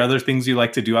games. Are there other things you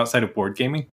like to do outside of board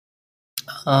gaming?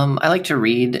 I like to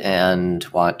read and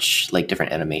watch like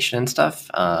different animation and stuff.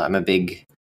 I'm a big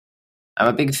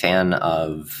fan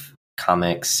of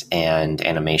comics and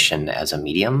animation as a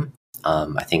medium.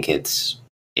 I think it's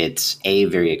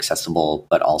very accessible,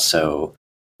 but also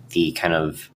the kind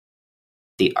of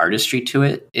the artistry to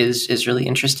it is really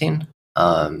interesting.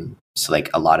 So like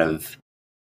a lot of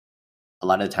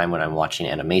the time when I'm watching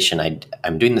animation,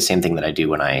 I'm doing the same thing that I do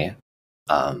when I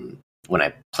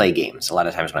play games. A lot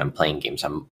of times when I'm playing games,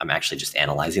 I'm actually just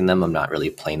analyzing them. I'm not really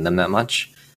playing them that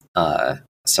much.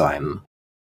 So I'm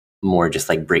more just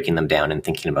like breaking them down and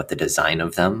thinking about the design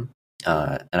of them.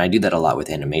 And I do that a lot with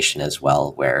animation as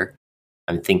well, where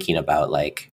I'm thinking about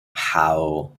like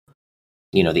how,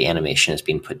 the animation is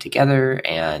being put together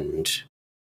and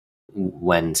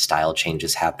when style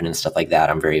changes happen and stuff like that.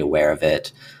 I'm very aware of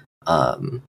it.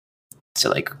 So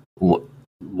like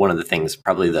one of the things,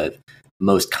 probably the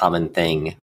most common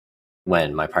thing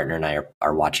when my partner and I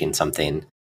are watching something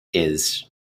is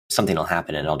something will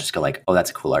happen and I'll just go like, oh,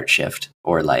 that's a cool art shift.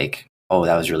 Or like, oh,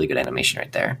 that was really good animation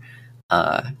right there.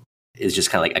 Is just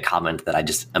kind of like a comment that I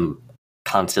just am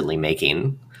constantly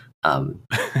making.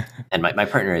 And my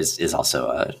partner is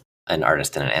also an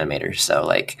artist and an animator. So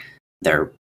like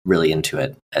they're really into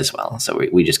it as well. So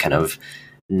we just kind of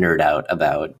nerd out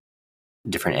about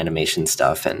different animation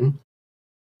stuff and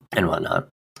whatnot.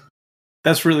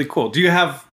 That's really cool. Do you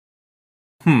have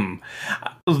I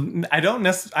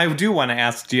do want to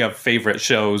ask, do you have favorite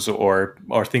shows or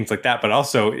things like that? But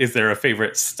also, is there a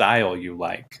favorite style you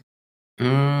like?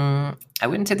 I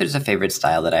wouldn't say there's a favorite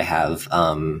style that I have.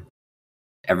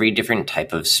 Every different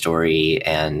type of story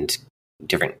and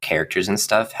different characters and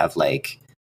stuff have like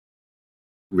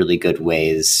really good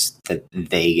ways that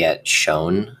they get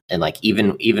shown. And like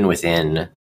even within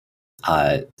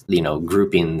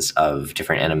groupings of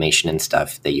different animation and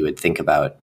stuff that you would think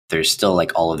about, there's still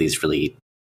like all of these really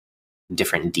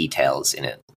different details in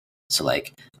it. So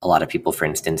like a lot of people, for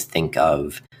instance, think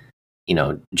of,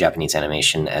 Japanese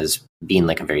animation as being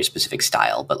like a very specific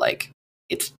style, but like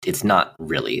it's not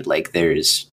really. Like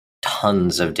there's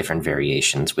tons of different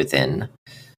variations within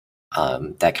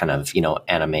that kind of,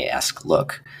 anime-esque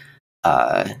look.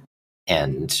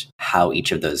 And how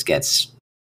each of those gets,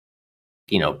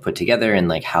 put together and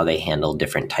like how they handle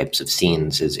different types of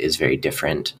scenes is very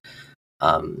different.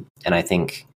 And I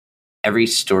think every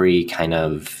story kind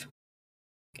of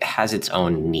has its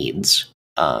own needs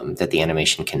that the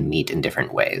animation can meet in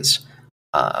different ways.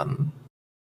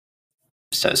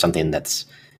 So something that's,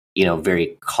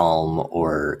 very calm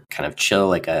or kind of chill,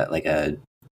 like a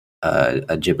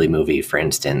Ghibli movie, for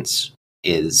instance,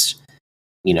 is,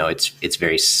 it's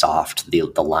very soft. The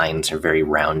lines are very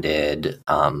rounded.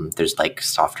 There's like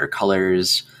softer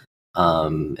colors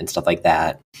and stuff like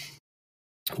that.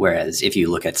 Whereas if you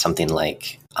look at something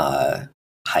like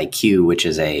Haikyuu, which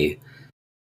is a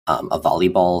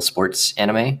volleyball sports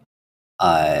anime,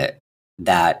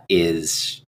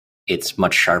 it's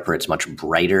much sharper, it's much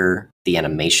brighter. The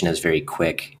animation is very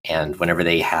quick, and whenever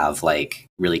they have like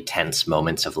really tense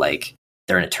moments of like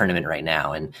they're in a tournament right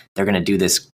now and they're going to do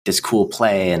this cool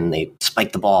play and they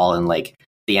spike the ball, and like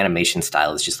the animation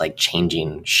style is just like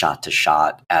changing shot to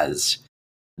shot as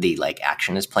the like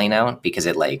action is playing out, because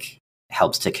it like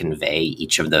helps to convey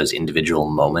each of those individual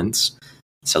moments.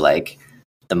 So like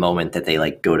the moment that they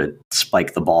like go to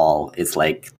spike the ball, it's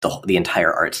like the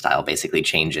entire art style basically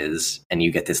changes, and you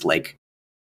get this like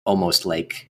almost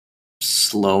like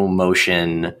slow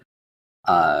motion,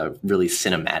 really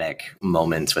cinematic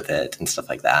moments with it and stuff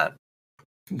like that.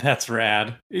 That's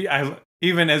rad.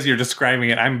 Even as you're describing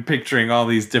it, I'm picturing all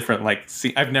these different like.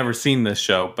 I've never seen this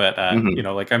show, but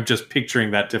like I'm just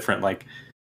picturing that different like.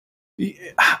 In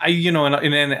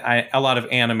a lot of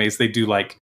animes, they do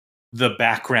like the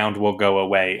background will go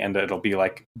away and it'll be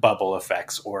like bubble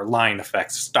effects or line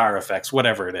effects, star effects,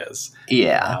 whatever it is.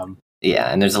 Yeah.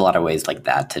 And there's a lot of ways like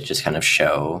that to just kind of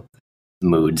show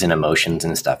moods and emotions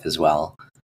and stuff as well.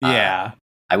 Yeah.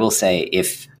 I will say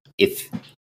if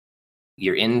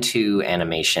you're into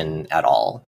animation at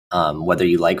all, whether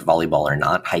you like volleyball or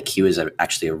not, Haikyuu is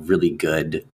actually a really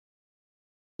good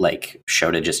like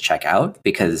show to just check out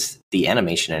because the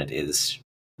animation in it is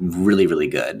really, really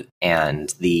good,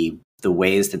 and the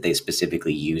ways that they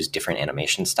specifically use different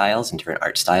animation styles and different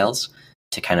art styles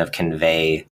to kind of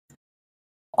convey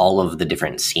all of the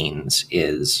different scenes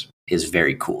is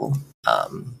very cool.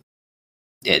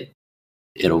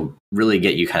 It'll really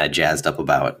get you kind of jazzed up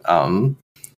about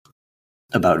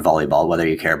volleyball, whether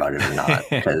you care about it or not,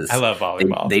 because I love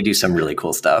volleyball. They do some really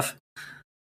cool stuff.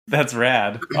 That's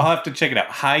rad. I'll have to check it out.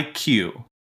 Haikyuu.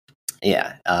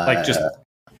 Yeah. Like just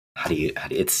how do you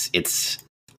it's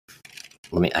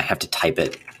I have to type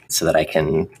it so that I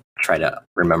can try to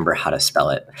remember how to spell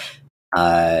it.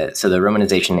 So the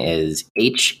romanization is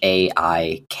Haikyuu.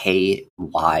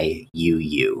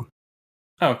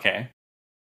 Okay.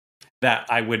 That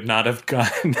I would not have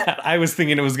gotten that. I was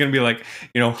thinking it was going to be like,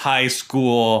 high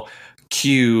school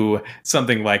Q,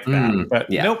 something like that. But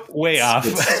nope, way off.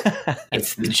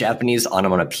 It's the Japanese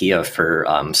onomatopoeia for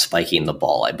spiking the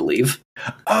ball, I believe.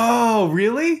 Oh,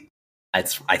 really? I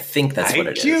think that's what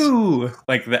it is.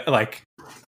 Like that, like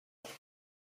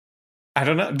I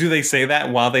don't know. Do they say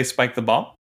that while they spike the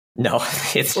ball? No,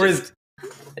 it's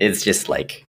just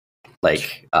like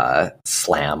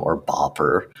slam or bop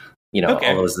or all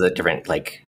those the different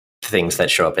like things that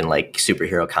show up in like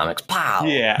superhero comics. Pow!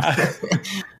 Yeah.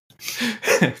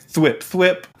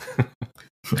 Thwip.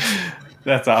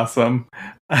 That's awesome.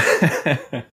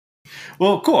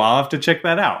 Well, cool. I'll have to check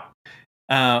that out.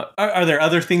 Are there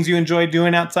other things you enjoy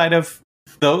doing outside of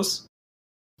those?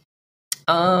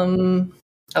 I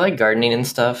like gardening and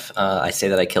stuff. I say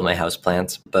that I kill my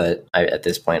houseplants, but at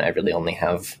this point, I really only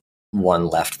have one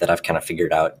left that I've kind of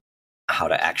figured out how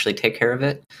to actually take care of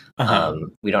it.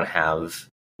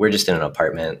 We're just in an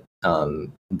apartment,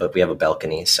 but we have a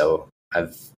balcony, so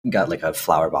I've got like a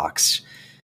flower box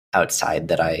outside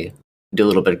that I do a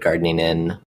little bit of gardening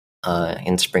in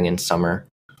spring and summer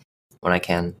when I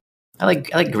can. I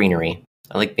like greenery.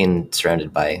 I like being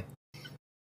surrounded by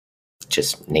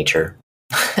just nature.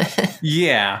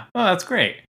 Yeah. Oh, that's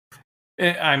great.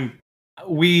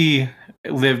 We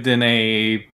lived in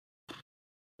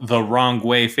the wrong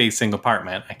way facing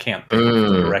apartment. I can't think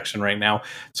of the direction right now.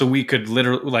 So we could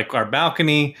literally, like our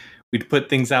balcony, we'd put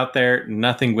things out there.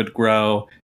 Nothing would grow.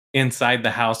 Inside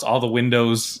the house, all the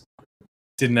windows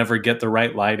didn't ever get the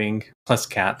right lighting, plus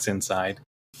cats inside.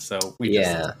 So we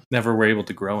just never were able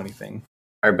to grow anything.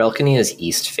 Our balcony is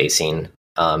east facing,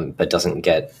 but doesn't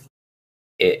get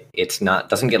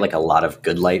doesn't get like a lot of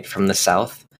good light from the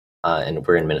south. And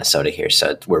we're in Minnesota here,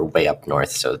 so we're way up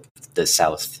north. So the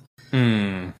south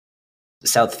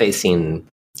facing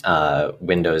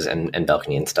windows and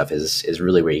balcony and stuff is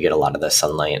really where you get a lot of the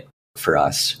sunlight for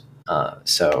us.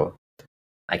 So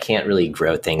I can't really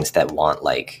grow things that want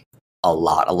like a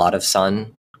lot of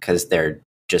sun because they're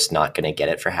just not going to get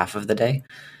it for half of the day,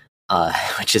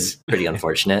 which is pretty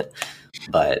unfortunate.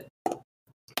 But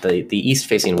the east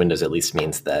facing windows at least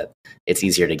means that it's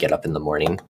easier to get up in the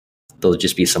morning. There'll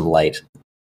just be some light,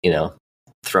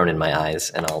 thrown in my eyes,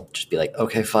 and I'll just be like,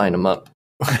 okay, fine, I'm up.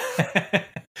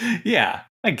 Yeah,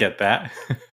 I get that.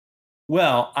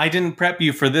 Well, I didn't prep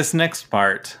you for this next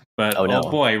part, but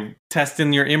oh boy,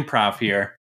 testing your improv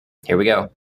here. Here we go.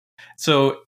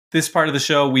 So this part of the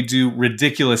show, we do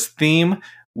ridiculous theme.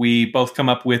 We both come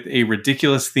up with a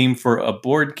ridiculous theme for a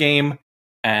board game.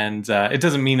 And it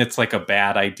doesn't mean it's like a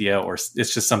bad idea or it's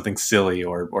just something silly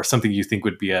or something you think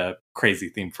would be a crazy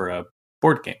theme for a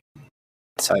board game.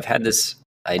 So I've had this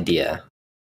idea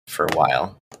for a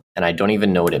while, and I don't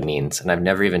even know what it means. And I've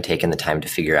never even taken the time to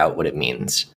figure out what it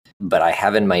means. But I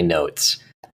have in my notes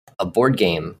a board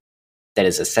game that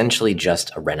is essentially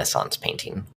just a Renaissance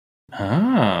painting.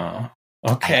 Oh,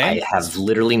 okay. I have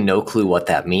literally no clue what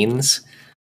that means.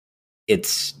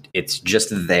 It's just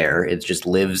there. It just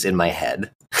lives in my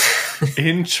head.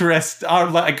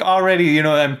 Like already,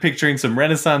 I'm picturing some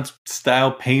Renaissance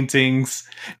style paintings.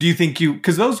 Do you think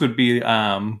because those would be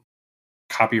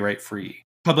copyright free,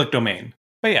 public domain.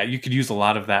 But yeah, you could use a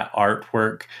lot of that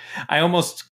artwork. I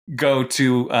almost go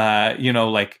to,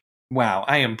 like, wow,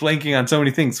 I am blanking on so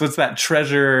many things. What's that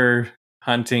treasure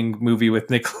hunting movie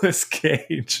with Nicolas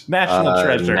Cage? National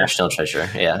Treasure. National Treasure,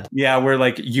 yeah. Yeah, where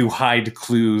like you hide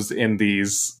clues in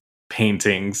these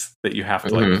paintings that you have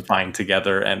to like find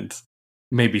together and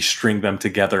maybe string them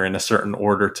together in a certain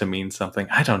order to mean something.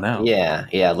 I don't know. Yeah,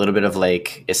 a little bit of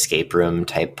like escape room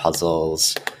type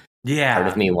puzzles. Yeah. Part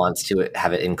of me wants to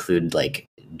have it include like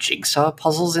jigsaw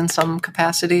puzzles in some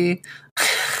capacity.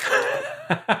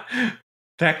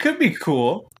 That could be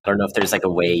cool. I don't know if there's like a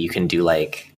way you can do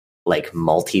like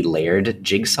multi-layered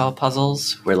jigsaw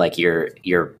puzzles where like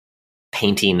you're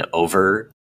painting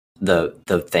over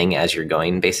the thing as you're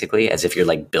going, basically, as if you're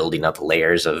like building up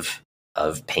layers of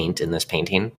paint in this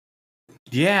painting.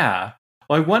 Yeah.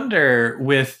 Well, I wonder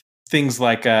with things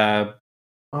like oh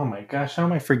my gosh, how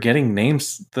am I forgetting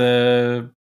names? The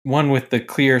one with the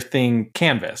clear thing,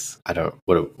 canvas. I don't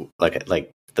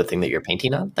like the thing that you're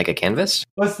painting on, like a canvas.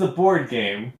 What's the board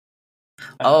game?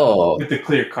 Oh, with the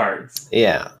clear cards.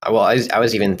 Yeah. Well, I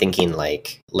was even thinking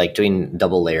like doing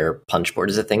double layer punch board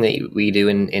is a thing that we do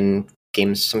in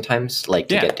games sometimes, like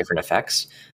to get different effects.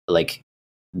 But, like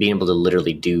being able to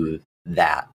literally do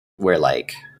that, where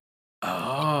like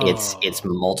it's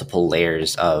multiple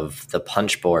layers of the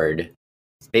punch board.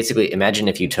 Basically, imagine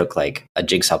if you took like a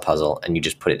jigsaw puzzle and you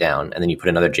just put it down, and then you put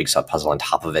another jigsaw puzzle on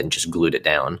top of it and just glued it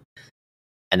down,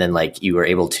 and then like you were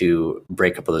able to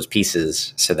break up all those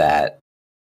pieces so that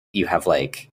you have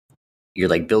like you're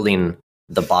like building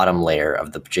the bottom layer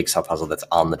of the jigsaw puzzle that's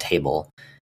on the table,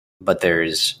 but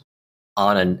there's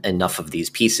enough of these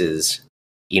pieces,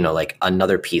 like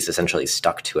another piece essentially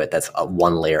stuck to it that's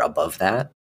one layer above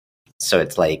that. So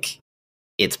it's like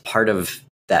it's part of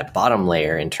that bottom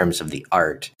layer in terms of the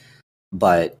art,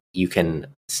 but you can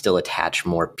still attach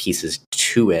more pieces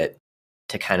to it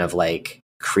to kind of like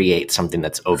create something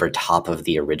that's over top of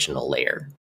the original layer.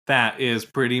 That is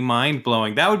pretty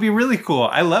mind-blowing. That would be really cool.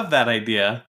 I love that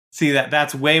idea. See,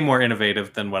 that's way more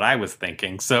innovative than what I was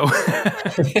thinking. So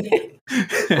I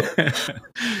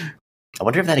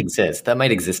wonder if that exists. That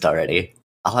might exist already.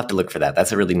 I'll have to look for that.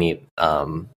 That's a really neat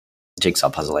jigsaw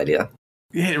puzzle idea.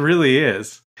 Yeah, it really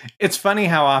is. It's funny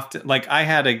how often, like, I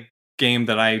had a game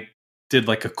that I did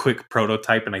like a quick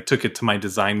prototype and I took it to my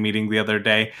design meeting the other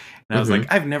day. And I was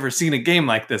like, I've never seen a game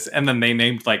like this. And then they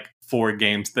named like 4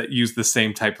 games that use the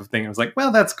same type of thing. I was like,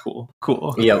 well, that's cool.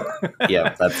 Yep.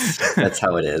 That's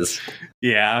how it is.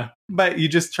 Yeah. But you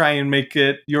just try and make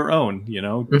it your own,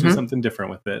 do something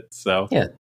different with it. So yeah,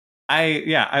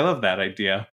 I love that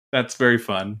idea. That's very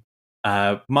fun.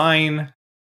 Mine,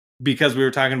 because we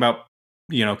were talking about,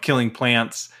 killing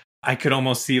plants, I could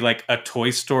almost see like a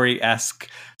Toy Story-esque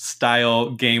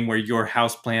style game where you're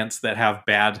houseplants that have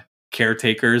bad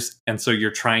caretakers. And so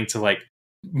you're trying to like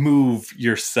move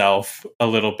yourself a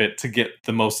little bit to get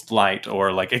the most light,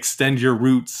 or like extend your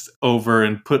roots over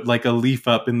and put like a leaf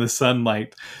up in the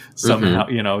sunlight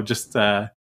somehow, just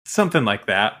something like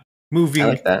that.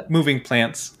 Moving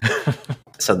plants.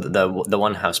 So the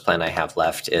one house plant I have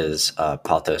left is a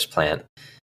pothos plant.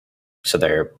 So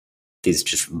they're these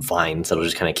just vines that'll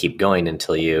just kind of keep going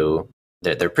until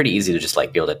they're pretty easy to just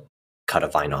like be able to cut a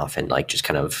vine off and like just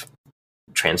kind of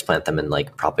transplant them and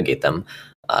like propagate them,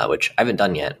 which I haven't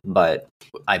done yet, but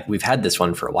we've had this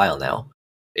one for a while now.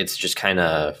 It's just kind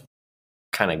of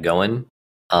going.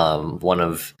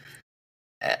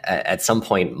 At some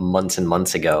point months and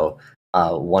months ago,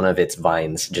 one of its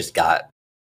vines just got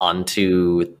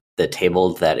onto the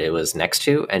table that it was next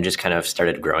to and just kind of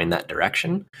started growing that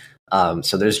direction.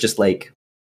 So there's just like,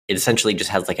 it essentially just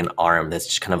has like an arm that's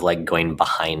just kind of like going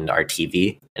behind our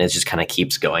TV, and it just kind of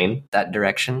keeps going that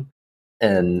direction.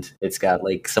 And it's got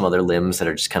like some other limbs that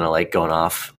are just kind of like going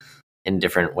off in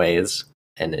different ways.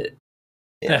 And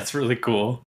that's really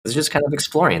cool. It's just kind of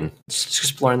exploring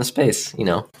the space,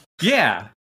 Yeah.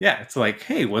 Yeah. It's like,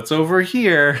 hey, what's over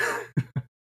here?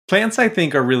 Plants, I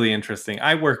think, are really interesting.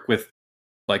 I work with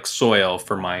like soil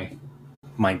for my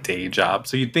day job.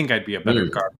 So you'd think I'd be a better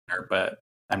gardener, but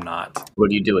I'm not.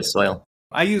 What do you do with soil?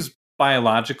 I use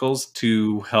biologicals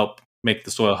to help make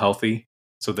the soil healthy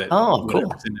so that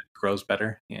whatever's in it grows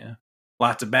better. Yeah.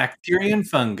 Lots of bacteria and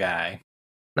fungi.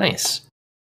 Nice.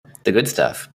 The good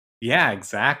stuff. Yeah,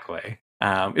 exactly.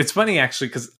 It's funny, actually,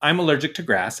 because I'm allergic to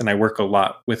grass and I work a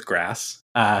lot with grass.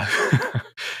 And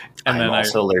I'm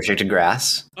also allergic to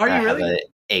grass. Are you really? I have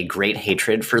a great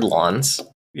hatred for lawns.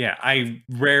 Yeah, I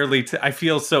rarely, I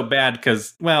feel so bad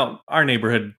because, well, our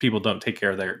neighborhood people don't take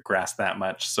care of their grass that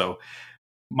much. So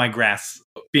my grass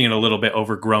being a little bit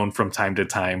overgrown from time to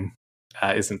time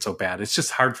isn't so bad. It's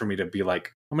just hard for me to be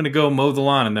like, I'm going to go mow the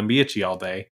lawn and then be itchy all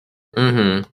day.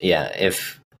 Yeah,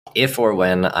 if or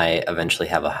when I eventually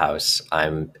have a house,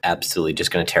 I'm absolutely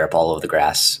just going to tear up all of the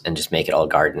grass and just make it all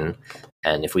garden.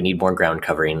 And if we need more ground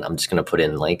covering, I'm just going to put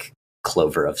in like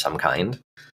clover of some kind.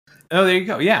 Oh, there you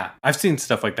go. Yeah, I've seen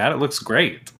stuff like that. It looks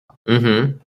great.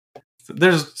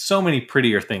 There's so many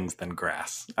prettier things than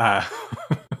grass.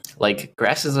 Like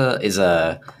grass is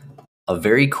a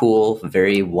very cool,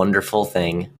 very wonderful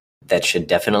thing that should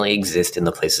definitely exist in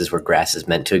the places where grass is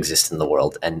meant to exist in the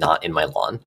world, and not in my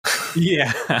lawn.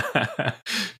 Yeah.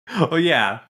 Oh,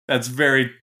 yeah. That's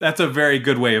very That's a very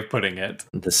good way of putting it.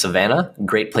 The savannah,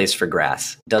 great place for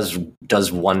grass.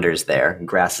 Does wonders there.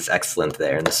 Grass is excellent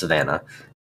there in the savannah.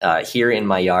 Here in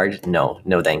my yard, no,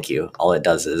 thank you. All it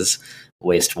does is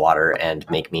waste water and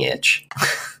make me itch.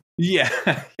 Yeah,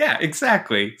 yeah,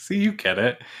 exactly. See, you get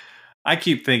it. I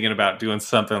keep thinking about doing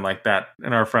something like that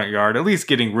in our front yard, at least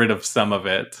getting rid of some of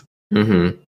it.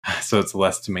 Mm-hmm. So it's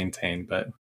less to maintain. But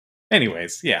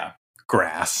anyways, yeah,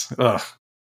 grass. Ugh.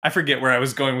 I forget where I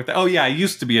was going with that. Oh, yeah, I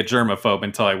used to be a germaphobe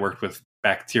until I worked with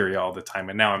bacteria all the time.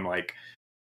 And now I'm like,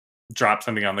 drop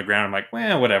something on the ground. I'm like,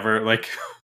 well, whatever. Like,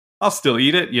 I'll still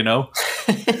eat it, you know?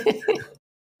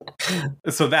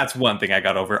 So that's one thing I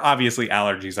got over. Obviously,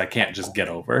 allergies I can't just get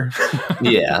over.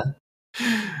 Yeah.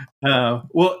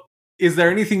 Well, is there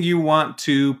anything you want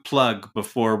to plug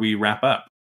before we wrap up?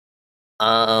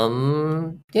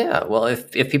 Yeah, well,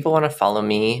 if people want to follow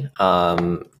me,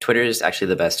 Twitter is actually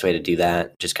the best way to do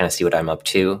that. Just kind of see what I'm up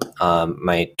to.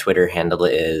 My Twitter handle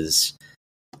is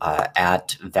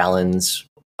at Valens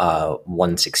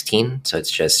 116. So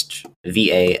it's just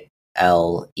VALENS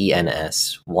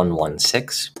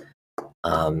 116.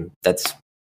 That's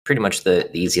pretty much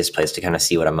the easiest place to kind of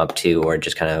see what I'm up to, or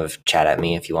just kind of chat at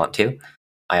me if you want to.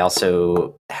 I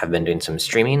also have been doing some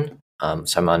streaming.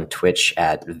 So I'm on Twitch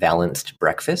at Balanced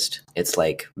Breakfast. It's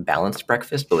like balanced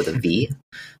breakfast, but with a V,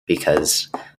 because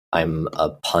I'm a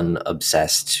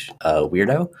pun-obsessed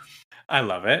weirdo. I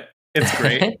love it. It's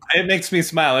great. It makes me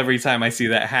smile every time I see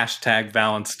that hashtag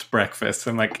balanced breakfast.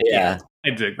 I'm like, yeah,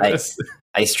 I dig this.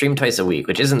 I stream twice a week,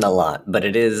 which isn't a lot, but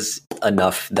it is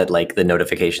enough that like the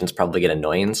notifications probably get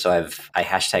annoying. So I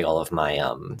hashtag all of my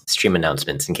stream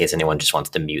announcements in case anyone just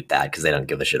wants to mute that because they don't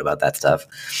give a shit about that stuff.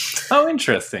 Oh,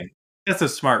 interesting. That's a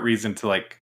smart reason to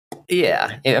like.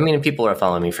 Yeah, I mean, people are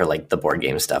following me for like the board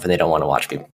game stuff, and they don't want to watch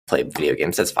me play video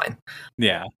games. That's fine.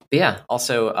 Yeah. But yeah.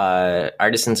 Also,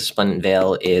 Artisans of Splendid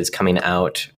Vale is coming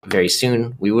out very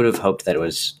soon. We would have hoped that it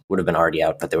would have been already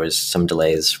out, but there was some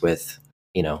delays with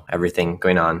everything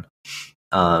going on.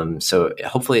 So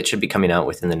hopefully it should be coming out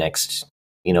within the next,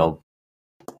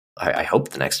 I hope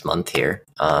the next month here.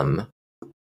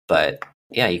 But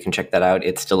yeah, you can check that out.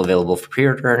 It's still available for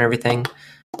pre-order and everything.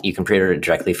 You can pre-order it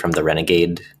directly from the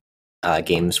Renegade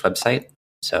Games website.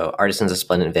 So Artisans of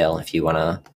Splendid Vale, if you want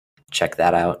to check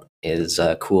that out, is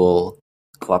a cool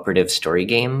cooperative story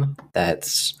game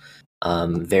that's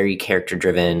very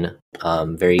character-driven,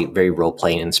 very, very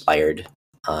role-playing inspired,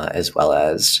 as well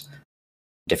as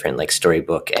different like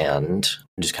storybook and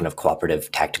just kind of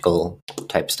cooperative tactical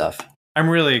type stuff. I'm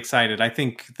really excited. I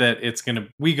think that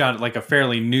we got like a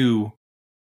fairly new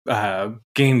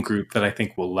game group that I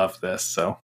think will love this.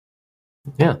 So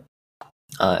yeah.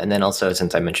 And then also,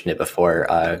 since I mentioned it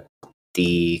before,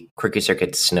 the Quirky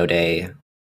Circuit Snow Day,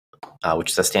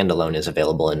 which is a standalone, is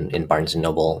available in Barnes &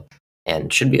 Noble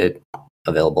and should be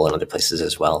available in other places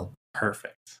as well.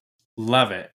 Perfect.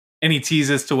 Love it. Any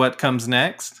tease as to what comes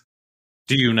next?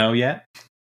 Do you know yet?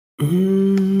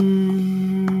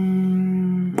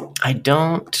 I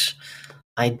don't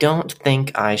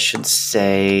think I should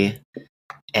say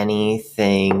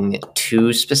anything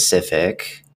too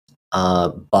specific,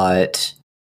 but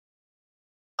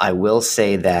I will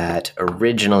say that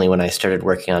originally when I started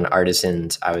working on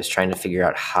Artisans, I was trying to figure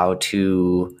out how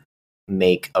to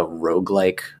make a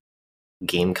roguelike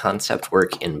game concept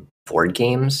work in board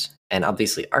games. And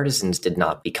obviously Artisans did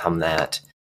not become that,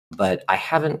 but I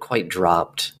haven't quite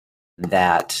dropped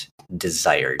that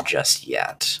desire just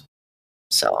yet.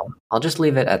 So I'll just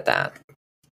leave it at that.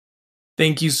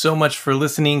 Thank you so much for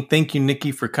listening. Thank you,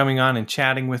 Nikki, for coming on and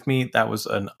chatting with me. That was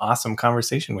an awesome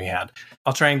conversation we had.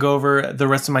 I'll try and go over the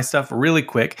rest of my stuff really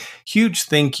quick. Huge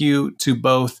thank you to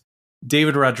both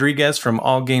David Rodriguez from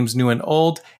All Games New and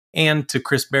Old and to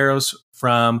Chris Barrows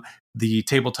from the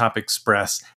Tabletop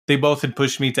Express. They both had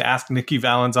pushed me to ask Nikki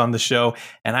Valens on the show,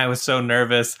 and I was so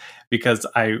nervous because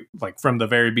from the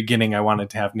very beginning, I wanted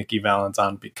to have Nikki Valens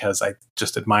on because I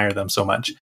just admire them so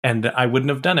much. And I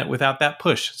wouldn't have done it without that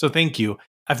push. So thank you.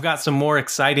 I've got some more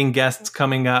exciting guests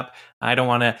coming up. I don't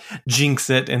want to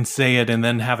jinx it and say it and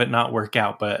then have it not work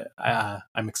out, but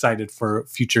I'm excited for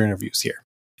future interviews here.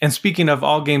 And speaking of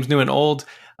All Games New and Old,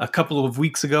 a couple of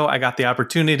weeks ago, I got the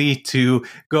opportunity to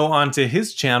go onto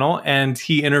his channel and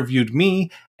he interviewed me.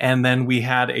 And then we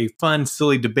had a fun,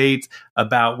 silly debate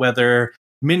about whether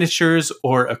miniatures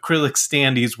or acrylic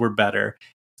standees were better.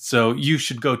 So you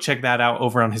should go check that out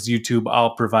over on his YouTube.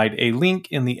 I'll provide a link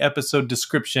in the episode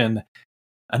description.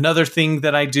 Another thing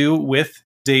that I do with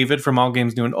David from All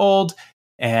Games New and Old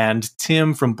and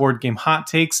Tim from Board Game Hot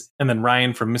Takes and then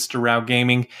Ryan from Mr. Rao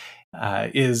Gaming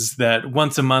is that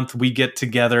once a month we get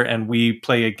together and we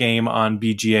play a game on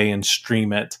BGA and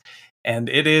stream it. And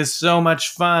it is so much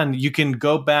fun. You can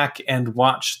go back and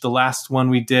watch the last one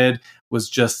we did was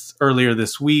just earlier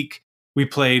this week. We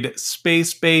played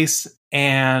Space Base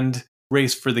and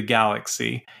Race for the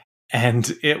Galaxy.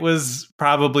 And it was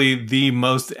probably the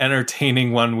most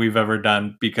entertaining one we've ever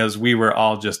done because we were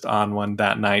all just on one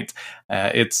that night.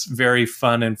 It's very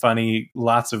fun and funny,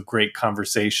 lots of great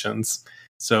conversations.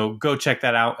 So go check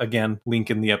that out. Again, link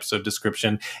in the episode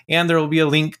description. And there will be a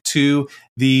link to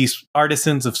the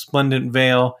Artisans of Splendent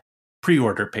Vale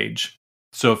pre-order page.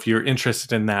 So if you're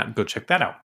interested in that, go check that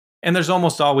out. And there's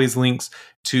almost always links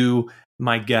to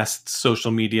my guests'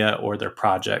 social media or their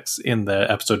projects in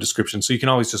the episode description. So you can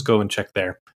always just go and check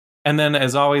there. And then,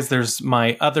 as always, there's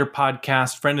my other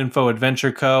podcast, Friend and Foe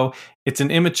Adventure Co. It's an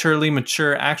immaturely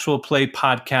mature actual play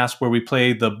podcast where we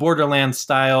play the Borderlands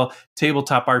style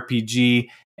tabletop RPG,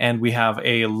 and we have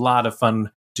a lot of fun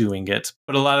doing it.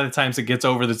 But a lot of the times it gets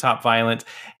over the top violent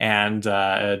and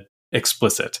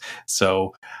explicit.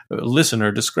 So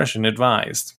listener discretion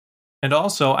advised. And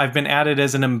also, I've been added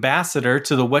as an ambassador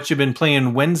to the What You've Been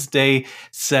Playing Wednesday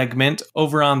segment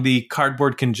over on the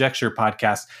Cardboard Conjecture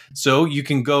podcast. So you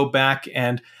can go back,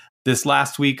 and this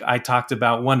last week I talked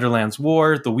about Wonderland's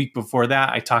War. The week before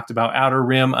that, I talked about Outer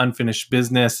Rim, Unfinished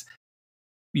Business.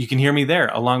 You can hear me there,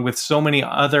 along with so many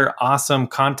other awesome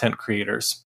content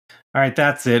creators. All right,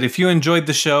 that's it. If you enjoyed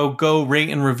the show, go rate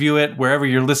and review it wherever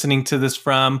you're listening to this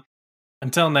from.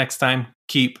 Until next time,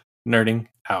 keep nerding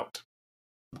out.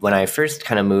 When I first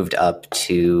kind of moved up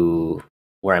to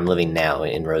where I'm living now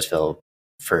in Roseville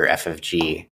for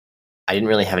FFG, I didn't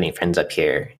really have any friends up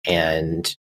here.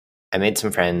 And I made some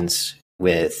friends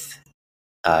with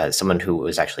someone who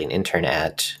was actually an intern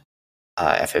at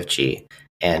FFG.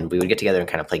 And we would get together and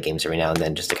kind of play games every now and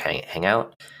then just to kind of hang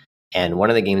out. And one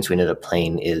of the games we ended up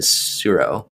playing is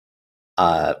Suro.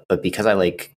 But because I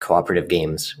like cooperative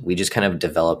games, we just kind of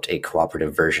developed a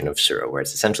cooperative version of Suro where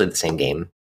it's essentially the same game,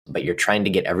 but you're trying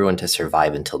to get everyone to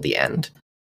survive until the end.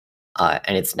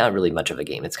 And it's not really much of a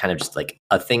game. It's kind of just like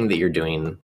a thing that you're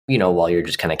doing, while you're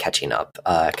just kind of catching up,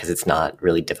 because it's not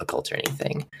really difficult or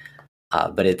anything.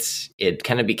 But it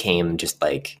kind of became just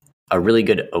like a really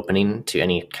good opening to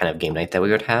any kind of game night that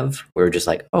we would have. We were just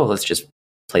like, oh, let's just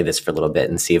play this for a little bit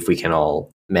and see if we can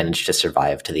all manage to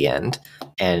survive to the end.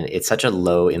 And it's such a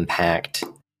low impact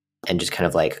and just kind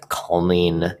of like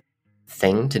calming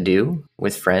thing to do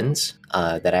with friends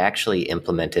that I actually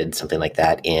implemented something like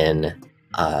that in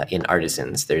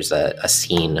Artisans. There's a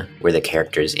scene where the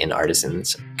characters in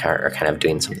Artisans are kind of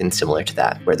doing something similar to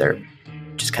that, where they're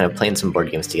just kind of playing some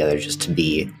board games together just to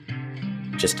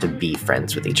be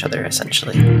friends with each other,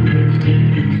 essentially.